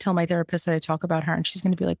because I'm going to tell my therapist that I talk about her and she's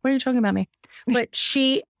going to be like, what are you talking about me? But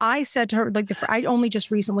I said to her, like, I only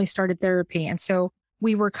just recently started therapy. And so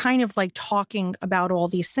we were kind of like talking about all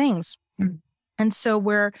these things. And so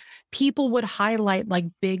where people would highlight like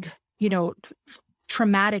big,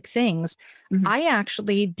 traumatic things, I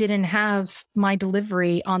actually didn't have my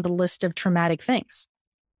delivery on the list of traumatic things.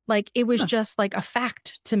 Like it was just like a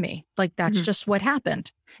fact to me. Like that's just what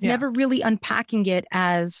happened. Never really unpacking it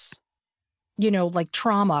as, like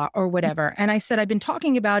trauma or whatever. And I said, I've been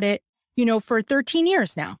talking about it, for 13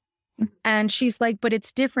 years now. And she's like, but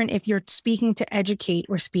it's different if you're speaking to educate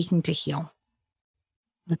or speaking to heal.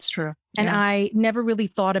 That's true. And I never really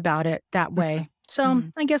thought about it that way. So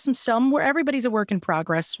I guess where everybody's a work in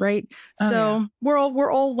progress, right? So we're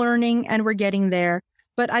all learning and we're getting there.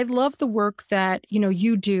 But I love the work that,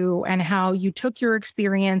 you do and how you took your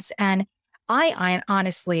experience. And I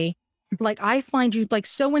honestly, like, I find you like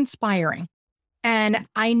so inspiring. And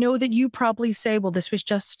I know that you probably say, well, this was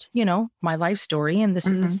just, my life story and this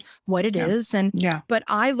is what it is. And, but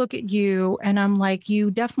I look at you and I'm like,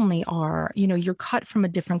 you definitely are, you're cut from a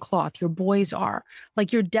different cloth. Your boys are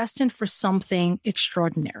like, you're destined for something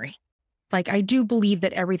extraordinary. Like, I do believe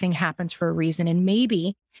that everything happens for a reason. And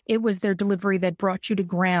maybe it was their delivery that brought you to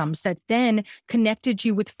Grams, that then connected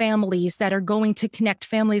you with families that are going to connect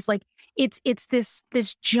families. Like it's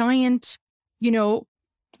this giant,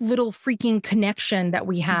 little freaking connection that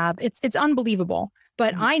we have. It's unbelievable.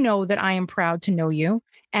 But I know that I am proud to know you.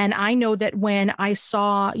 And I know that when I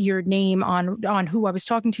saw your name on who I was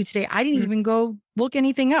talking to today, I didn't even go look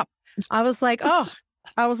anything up. I was like, this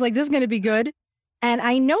is going to be good. And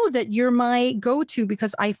I know that you're my go-to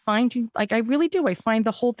because I find you, like, I really do. I find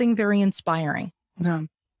the whole thing very inspiring.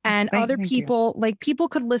 And other people, like, people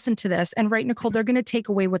could listen to this and, right, Nicole, they're going to take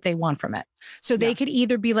away what they want from it. So they could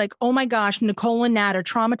either be like, oh my gosh, Nicole and Nat are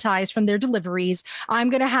traumatized from their deliveries.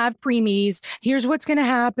 I'm going to have preemies. Here's what's going to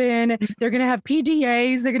happen. They're going to have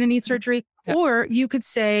PDAs. They're going to need surgery. Or you could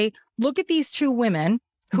say, look at these 2 women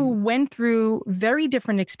who went through very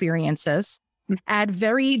different experiences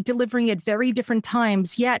delivering at very different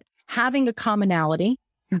times, yet having a commonality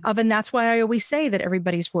and that's why I always say that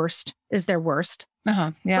everybody's worst is their worst.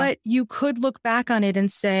 But you could look back on it and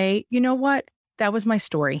say, you know what? That was my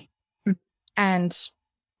story. And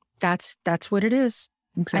that's what it is.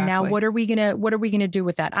 Exactly. And now what are we gonna do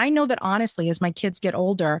with that? I know that honestly, as my kids get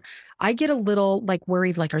older, I get a little like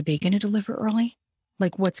worried, like, are they gonna deliver early?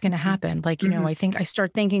 Like what's gonna happen? Like, I think I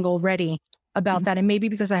start thinking already about that. And maybe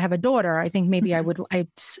because I have a daughter, I think maybe I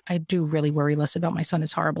do really worry less about my son,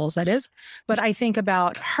 as horrible as that is. But I think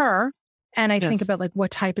about her and I think about like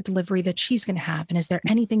what type of delivery that she's going to have. And is there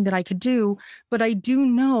anything that I could do? But I do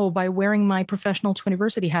know by wearing my professional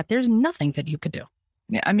twiniversity hat, there's nothing that you could do.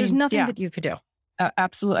 Yeah, I mean, there's nothing that you could do.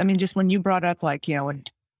 Absolutely. I mean, just when you brought up like, when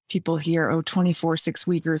people hear, 24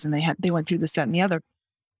 6-weekers and they went through this, that, and the other.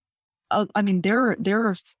 I mean, there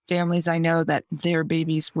are families I know that their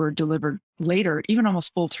babies were delivered later, even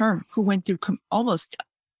almost full term, who went through almost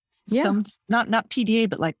some, not PDA,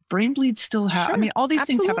 but like brain bleeds still happen. Sure, I mean, all these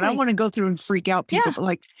things happen. I don't want to go through and freak out people, but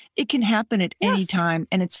like it can happen at any time.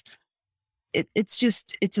 And it's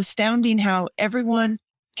astounding how everyone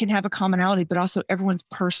can have a commonality, but also everyone's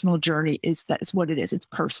personal journey is what it is. It's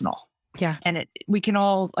personal. Yeah. And we can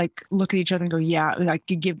all like look at each other and go, yeah, like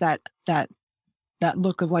you give that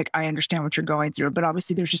look of like, I understand what you're going through, but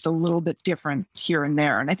obviously there's just a little bit different here and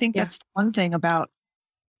there. And I think that's one thing about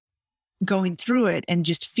going through it and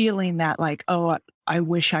just feeling that like, oh, I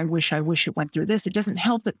wish it went through this. It doesn't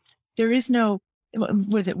help that there is no,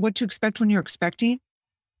 what to expect when you're expecting?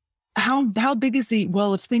 How big is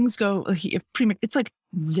if things go, it's like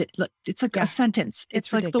a sentence.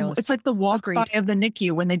 It's like ridiculous. the walk by of the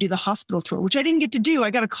NICU when they do the hospital tour, which I didn't get to do.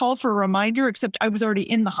 I got a call for a reminder, except I was already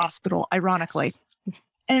in the hospital, ironically. Yes.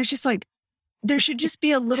 And it's just like, there should just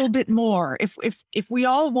be a little bit more. If we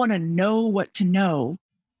all want to know what to know,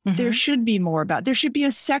 there should be more about, there should be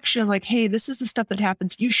a section like, hey, this is the stuff that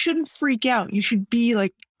happens. You shouldn't freak out. You should be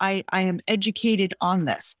like, I am educated on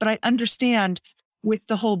this, but I understand with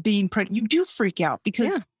the whole being pregnant, you do freak out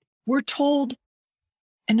because we're told,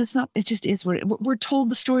 and it just is we're told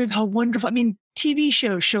the story of how wonderful, I mean, TV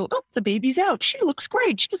shows show, oh, the baby's out. She looks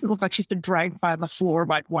great. She doesn't look like she's been dragged by the floor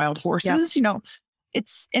by wild horses,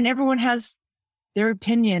 and everyone has their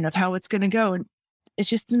opinion of how it's going to go. And it's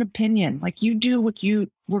just an opinion. Like you do what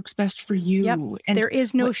works best for you. Yep. And there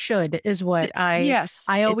is no should is what I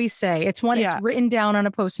always say. It's it's written down on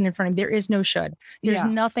a post-it in front of me. There is no should. There's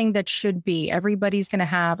nothing that should be. Everybody's going to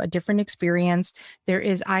have a different experience.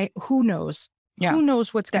 Who knows? Yeah. Who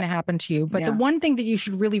knows what's going to happen to you? But the one thing that you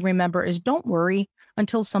should really remember is don't worry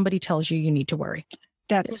until somebody tells you you need to worry.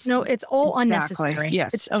 It's all unnecessary.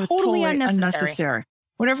 Yes. It's totally unnecessary.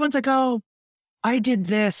 When everyone's like, oh, I did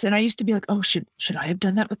this. And I used to be like, oh, should I have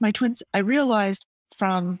done that with my twins? I realized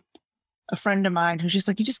from a friend of mine who's just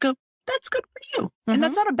like, you just go, that's good for you. And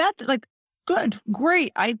that's not a bad thing. Like, good,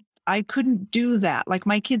 great. I couldn't do that. Like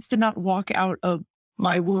my kids did not walk out of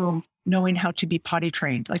my womb knowing how to be potty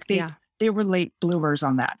trained. Like they were late bloomers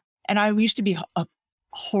on that. And I used to be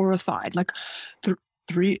horrified. Like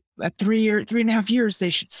at 3.5 years, they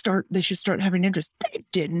should start having interest. They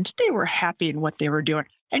didn't. They were happy in what they were doing.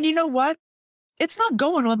 And you know what? It's not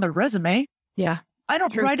going on the resume. Yeah. I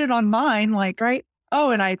don't write it on mine. Like, right. Oh,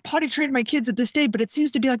 and I potty trained my kids at this day, but it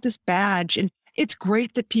seems to be like this badge. And it's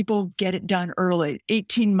great that people get it done early,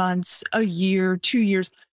 18 months, a year, 2 years.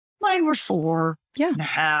 Mine were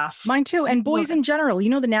 4.5. Mine too. And boys in general,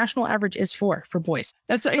 the national average is 4 for boys.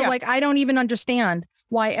 That's so like, I don't even understand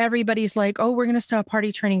why everybody's like, oh, we're going to stop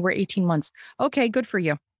potty training. We're 18 months. Okay, good for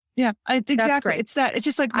you. Yeah, exactly. That's great. It's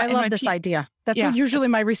just like, I love this idea. That's usually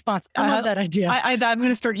my response. I love that idea. I'm going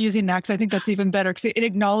to start using that because I think that's even better because it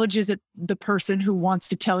acknowledges the person who wants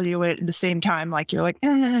to tell you it at the same time. Like you're like,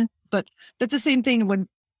 but that's the same thing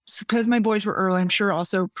because my boys were early. I'm sure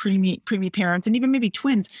also preemie parents and even maybe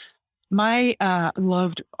twins. My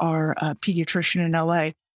loved our pediatrician in LA.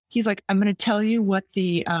 He's like, I'm going to tell you what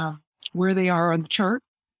where they are on the chart.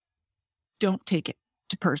 Don't take it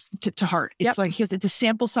to heart. It's like it's a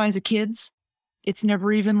sample size of kids. It's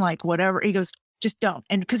never even like whatever. He goes, just don't.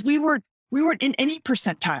 And because we weren't in any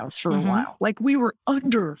percentiles for a while. Like we were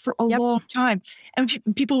under for a long time. And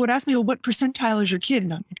people would ask me, well, what percentile is your kid?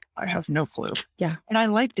 And I have no clue. Yeah. And I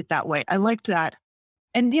liked it that way. I liked that.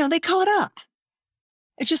 And they caught up.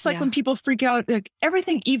 It's just like when people freak out, like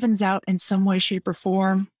everything evens out in some way, shape, or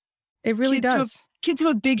form. It really does. Kids who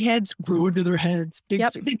have big heads grow into their heads.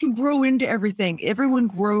 They can grow into everything. Everyone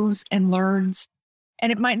grows and learns.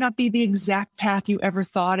 And it might not be the exact path you ever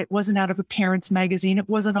thought. It wasn't out of a parent's magazine. It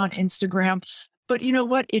wasn't on Instagram. But you know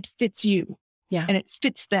what? It fits you. Yeah. And it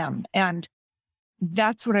fits them. And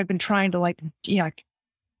that's what I've been trying to it's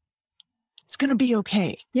going to be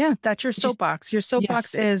okay. Yeah. That's your soapbox. Your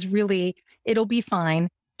soapbox is really, it'll be fine.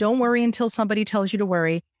 Don't worry until somebody tells you to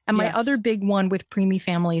worry. And my other big one with preemie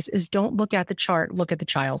families is don't look at the chart, look at the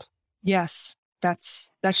child. Yes. That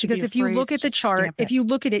should be because if you look at the chart, if you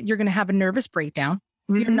look at it, you're going to have a nervous breakdown.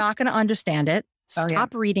 Mm-hmm. You're not going to understand it.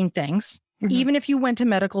 Stop reading things. Mm-hmm. Even if you went to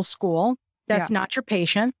medical school, that's not your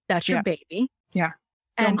patient. That's your baby. Yeah.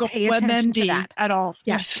 And don't go pay attention to that at all.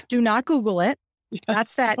 Yes. Do not Google it. Yes.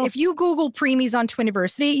 That's that. If you Google preemies on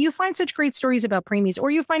Twiniversity, you find such great stories about preemies,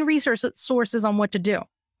 or you find research sources on what to do.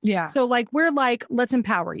 Yeah. So we're let's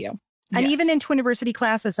empower you. And even in Twiniversity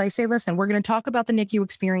classes, I say, listen, we're going to talk about the NICU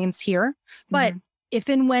experience here, but if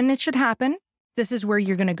and when it should happen, this is where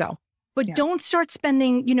you're going to go. But don't start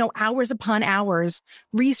spending, hours upon hours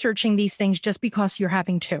researching these things just because you're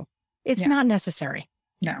having to. It's not necessary.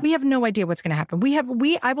 No. We have no idea what's going to happen.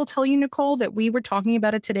 I will tell you, Nicole, that we were talking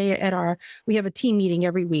about it today we have a team meeting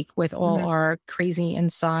every week with all our crazy,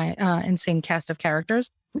 insane cast of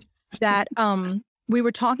characters that, we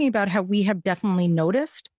were talking about how we have definitely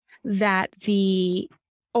noticed that the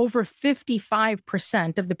over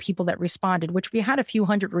 55% of the people that responded, which we had a few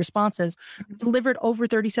hundred responses, delivered over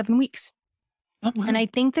 37 weeks. Oh, wow. And I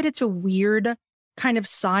think that it's a weird kind of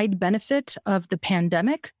side benefit of the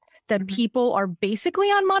pandemic that people are basically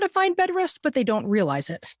on modified bed rest, but they don't realize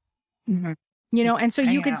it. Mm-hmm. And so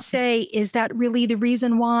you could say, is that really the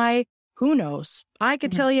reason why? Who knows? I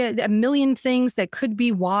could tell you a million things that could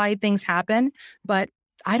be why things happen, but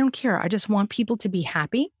I don't care. I just want people to be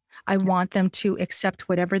happy. I want them to accept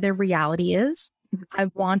whatever their reality is.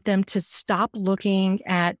 I want them to stop looking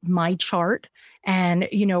at my chart and,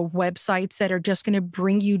 websites that are just going to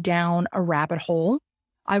bring you down a rabbit hole.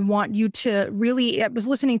 I want you to really, I was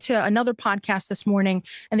listening to another podcast this morning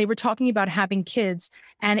and they were talking about having kids.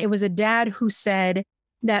 And it was a dad who said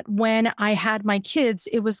that when I had my kids,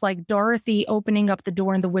 it was like Dorothy opening up the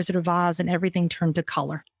door in The Wizard of Oz and everything turned to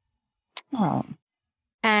color. Oh.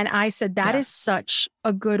 And I said, that is such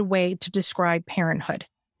a good way to describe parenthood.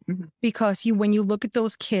 Mm-hmm. Because when you look at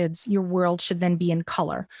those kids, your world should then be in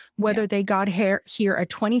color, whether they got here at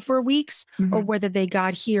 24 weeks or whether they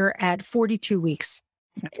got here at 42 weeks.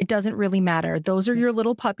 It doesn't really matter. Those are your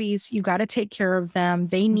little puppies. You got to take care of them.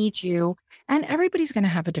 They need you. And everybody's going to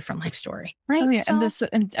have a different life story, right? Oh, yeah. So,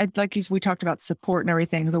 and we talked about support and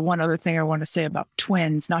everything. The one other thing I want to say about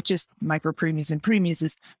twins, not just micro preemies and preemies,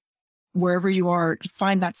 is wherever you are,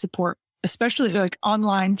 find that support, especially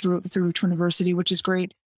online through Twiniversity, which is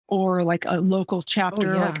great, or like a local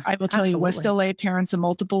chapter. I will tell you, West LA Parents of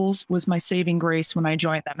Multiples was my saving grace when I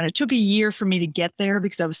joined them. And it took a year for me to get there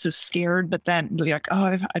because I was so scared. But then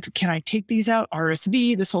can I take these out?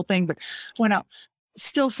 RSV, this whole thing, but went out.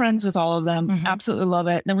 Still friends with all of them. Absolutely love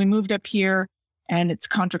it. And then we moved up here and it's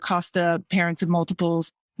Contra Costa Parents of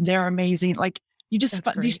Multiples. They're amazing. You just,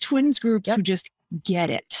 these twins groups who just get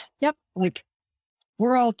it. Yep.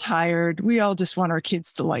 We're all tired. We all just want our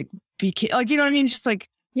kids to be kids. You know what I mean? Just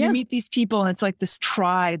you meet these people and it's like this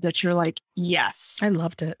tribe that you're yes. I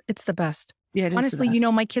loved it. It's the best. Yeah, it honestly, is the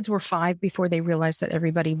best. My kids were 5 before they realized that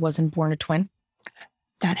everybody wasn't born a twin.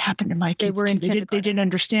 That happened to my kids too. They didn't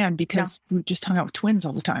understand because we just hung out with twins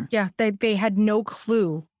all the time. Yeah. They had no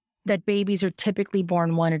clue that babies are typically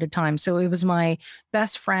born one at a time. So it was my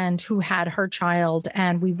best friend who had her child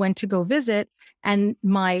and we went to go visit and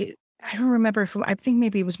I don't remember I think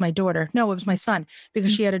maybe it was my daughter. No, it was my son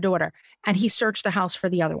because she had a daughter and he searched the house for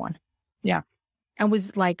the other one. Yeah. And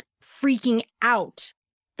was freaking out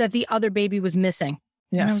that the other baby was missing.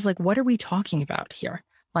 Yes. And I was like, what are we talking about here?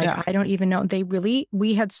 I don't even know.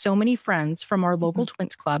 We had so many friends from our local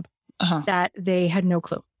twins club that they had no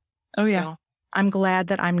clue. Oh, yeah. I'm glad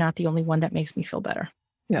that I'm not the only one that makes me feel better.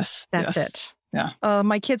 Yes. That's it. Yeah.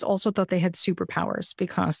 My kids also thought they had superpowers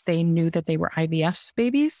because they knew that they were IVF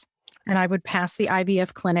babies. And I would pass the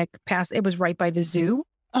IVF clinic, it was right by the zoo.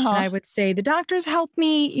 And I would say, the doctors helped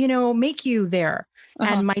me, make you there.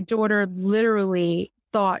 And my daughter literally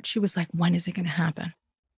thought, she was like, when is it going to happen?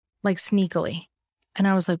 Sneakily. And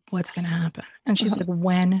I was like, what's going to happen? And she's like,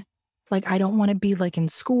 when? I don't want to be in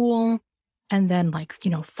school. And then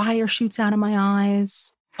fire shoots out of my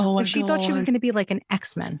eyes. Oh, my she thought she was going to be like an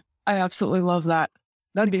X-Men. I absolutely love that.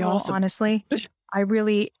 That'd be awesome. Honestly, I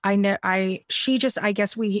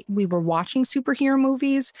guess we were watching superhero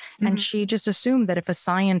movies and she just assumed that if a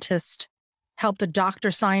scientist helped, a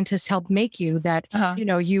doctor scientist helped make you, that,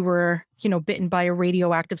 you were, bitten by a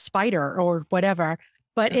radioactive spider or whatever.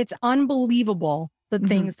 But it's unbelievable the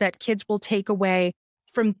things that kids will take away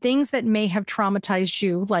from things that may have traumatized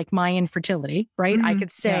you, like my infertility, right? I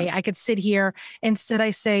could say, I could sit here. Instead,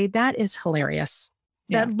 I say, that is hilarious.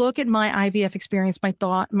 Yeah. That look at my IVF experience.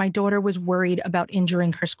 My daughter was worried about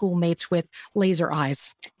injuring her schoolmates with laser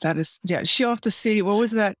eyes. That is, she off to see, what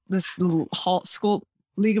was that? This school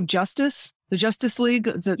League of Justice, the Justice League,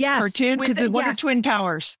 the cartoon, because the Wonder Twin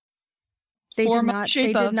Powers. They did 4 not. months They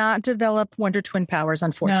shape did of. not develop Wonder Twin powers,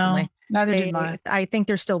 unfortunately. No, neither did mine. I think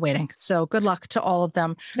they're still waiting. So good luck to all of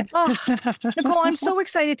them. Oh, Nicole, I'm so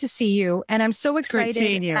excited to see you, and I'm so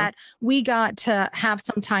excited that we got to have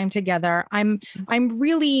some time together. I'm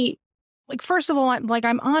really like, first of all,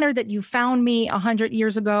 I'm honored that you found me 100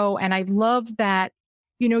 years ago, and I love that.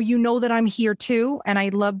 You know that I'm here too. And I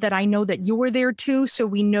love that I know that you're there too. So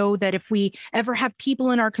we know that if we ever have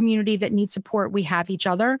people in our community that need support, we have each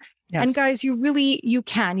other. Yes. And guys, you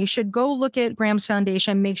should go look at Graham's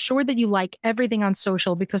Foundation. Make sure that you like everything on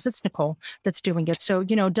social because it's Nicole that's doing it. So,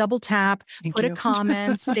 double tap, put a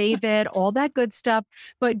comment, save it, all that good stuff,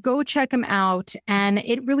 but go check them out. And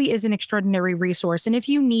it really is an extraordinary resource. And if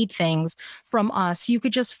you need things from us, you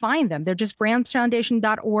could just find them. They're just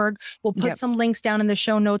grahamsfoundation.org. We'll put some links down in the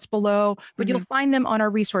show notes below, but you'll find them on our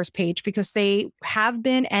resource page because they have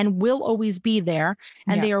been and will always be there.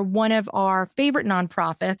 And they are one of our favorite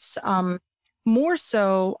nonprofits. More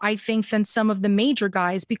so, I think, than some of the major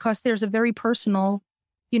guys, because there's a very personal,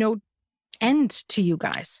 end to you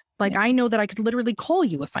guys. Like, I know that I could literally call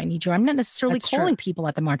you if I need you. I'm not necessarily calling people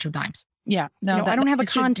at the March of Dimes. Yeah. No, I don't have a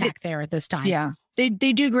contact there at this time. Yeah. They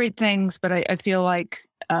do great things, but I feel like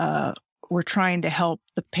we're trying to help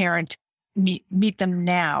the parent meet them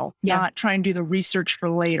now, not trying to do the research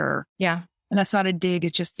for later. Yeah. And that's not a dig.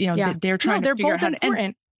 It's just, they're trying to figure out how to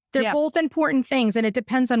end. They're both important things, and it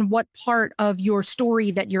depends on what part of your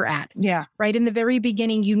story that you're at. Yeah. Right. In the very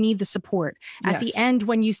beginning, you need the support. At the end,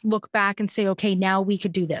 when you look back and say, okay, now we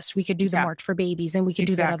could do this. We could do the March for Babies and we could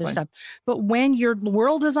do that other stuff. But when your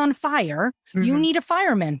world is on fire, you need a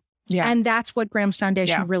fireman. Yeah. And that's what Graham's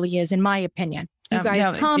Foundation really is, in my opinion. You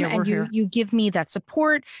guys come and you give me that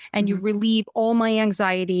support and you relieve all my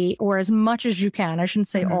anxiety, or as much as you can. I shouldn't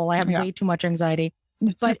say all. I have way too much anxiety.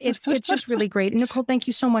 But it's just really great. And Nicole, thank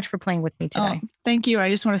you so much for playing with me today. Thank you. I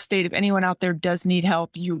just want to state, if anyone out there does need help,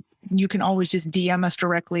 you can always just DM us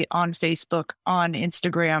directly on Facebook, on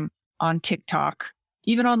Instagram, on TikTok,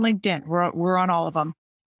 even on LinkedIn. We're on all of them.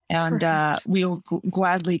 And we'll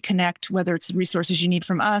gladly connect, whether it's the resources you need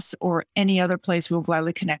from us or any other place. We'll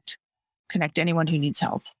gladly connect anyone who needs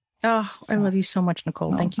help. Oh, I love you so much,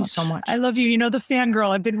 Nicole. Thank you so much. I love you. The fangirl.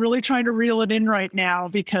 I've been really trying to reel it in right now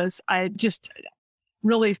because I just...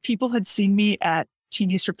 Really, if people had seen me at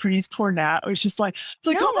Teenies for Preemies Poor Nat, I was just like,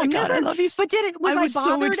 oh my God, I love you. But was I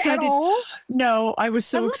so excited? At all? No, I was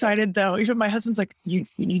so excited though. Even my husband's like, you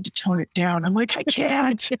need to tone it down. I'm like, I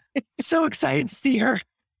can't. So excited to see her.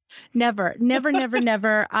 Never.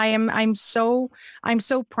 I'm so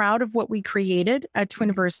proud of what we created at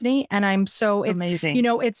Twiniversity, and it's amazing.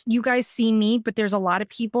 It's, you guys see me, but there's a lot of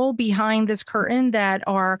people behind this curtain that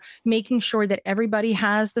are making sure that everybody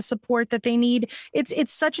has the support that they need.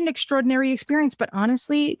 It's such an extraordinary experience. But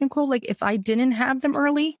honestly, Nicole, like, if I didn't have them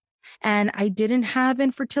early and I didn't have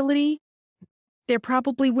infertility, there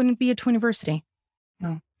probably wouldn't be a Twiniversity.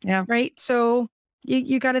 Oh, yeah. Right. So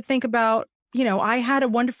you got to think about, I had a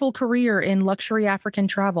wonderful career in luxury African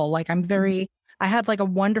travel. Like, I had like a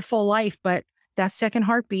wonderful life, but that second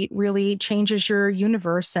heartbeat really changes your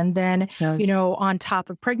universe. And then, on top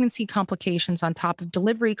of pregnancy complications, on top of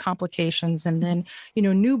delivery complications, and then,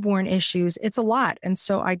 newborn issues, it's a lot. And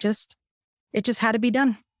so it just had to be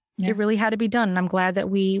done. Yeah. It really had to be done. And I'm glad that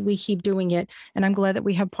we keep doing it. And I'm glad that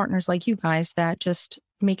we have partners like you guys that just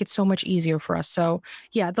make it so much easier for us. So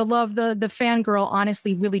yeah, the fangirl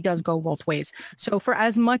honestly really does go both ways. So for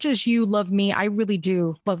as much as you love me, I really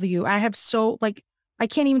do love you. I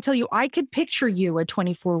can't even tell you, I could picture you at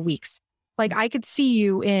 24 weeks. Like, I could see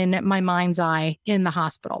you in my mind's eye in the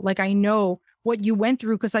hospital. Like, I know what you went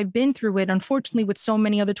through because I've been through it, unfortunately, with so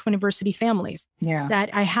many other Twiniversity families. Yeah.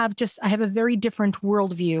 That I have a very different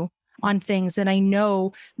worldview on things. And I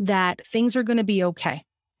know that things are going to be okay.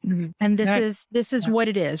 Mm-hmm. And this is what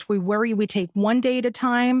it is. We take one day at a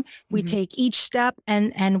time. We take each step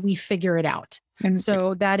and we figure it out. And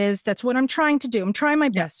so that's what I'm trying to do. I'm trying my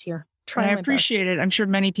best here. And I appreciate it. I'm sure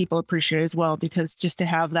many people appreciate it as well, because just to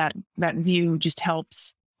have that view just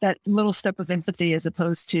helps. That little step of empathy, as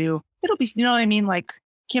opposed to, it'll be, you know what I mean? Like,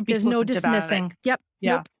 can't be. There's no dismissing. Yep.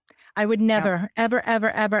 Yeah. Nope. I would never, ever.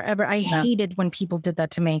 I hated when people did that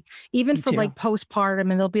to me, even for like postpartum,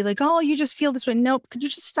 and they'll be like, oh, you just feel this way. Nope. Could you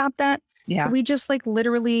just stop that? Yeah. Could we just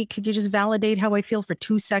could you just validate how I feel for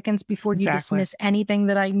 2 seconds before you dismiss anything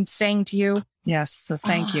that I'm saying to you? Yes. So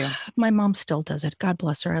thank you. My mom still does it. God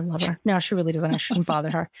bless her. I love her. No, she really doesn't. I shouldn't bother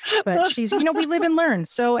her. But she's, we live and learn.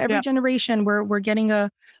 So every generation we're getting a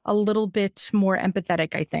little bit more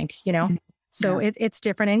empathetic, I think, So it's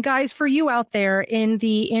different. And guys, for you out there in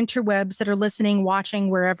the interwebs that are listening, watching,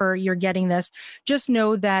 wherever you're getting this, just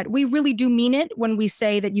know that we really do mean it when we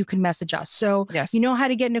say that you can message us. So you know how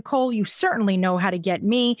to get Nicole. You certainly know how to get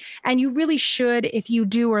me. And you really should, if you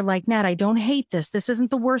do, or like, Nat, I don't hate this. This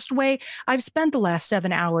isn't the worst way. I've spent the last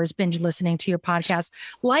 7 hours binge listening to your podcast.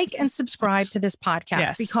 Like and subscribe to this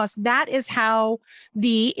podcast because that is how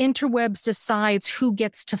the interwebs decides who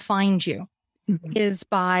gets to find you. Is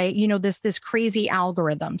by, this crazy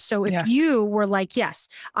algorithm. So if you were like, yes,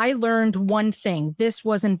 I learned one thing, this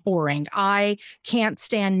wasn't boring, I can't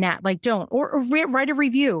stand Nat, like don't, or write a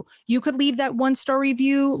review. You could leave that 1-star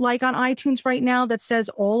review like on iTunes right now that says,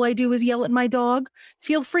 all I do is yell at my dog.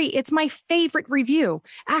 Feel free. It's my favorite review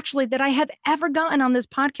actually that I have ever gotten on this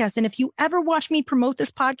podcast. And if you ever watch me promote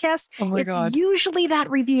this podcast, it's usually that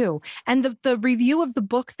review. And the review of the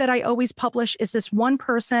book that I always publish is this one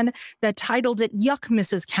person that titled it Yuck,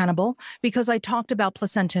 Mrs. Cannibal, because I talked about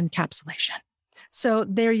placenta encapsulation. So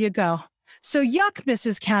there you go. So yuck,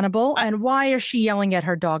 Mrs. Cannibal. And why is she yelling at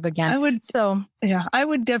her dog again? I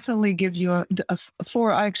would definitely give you a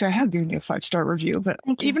 4. Actually, I have given you a 5-star review, but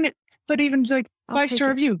even like 5-star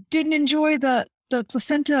review. Didn't enjoy the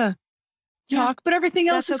placenta talk, but everything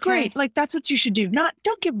else is great. Like that's what you should do.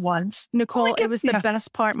 Don't give ones. Nicole, it was the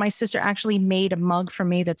best part. My sister actually made a mug for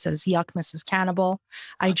me that says yuck, Mrs. Cannibal.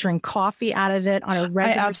 I drink coffee out of it on a regular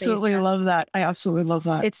basis. I absolutely love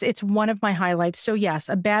that. It's one of my highlights. So yes,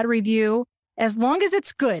 a bad review, as long as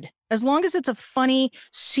it's good, as long as it's a funny,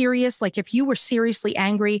 serious, like if you were seriously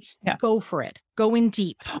angry, go for it. Go in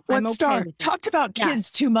deep. Talked about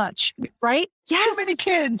kids too much, right? Yes. Too many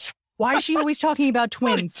kids. Why is she always talking about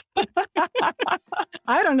twins?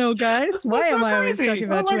 I don't know, guys. Why am I always talking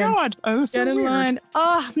about twins? Oh my God. Oh, so get in line.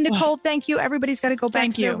 Oh, Nicole, thank you. Everybody's got to go back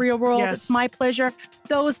to the real world. Yes. It's my pleasure.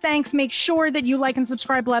 Those thanks. Make sure that you like and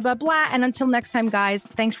subscribe, blah, blah, blah. And until next time, guys,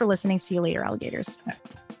 thanks for listening. See you later, alligators.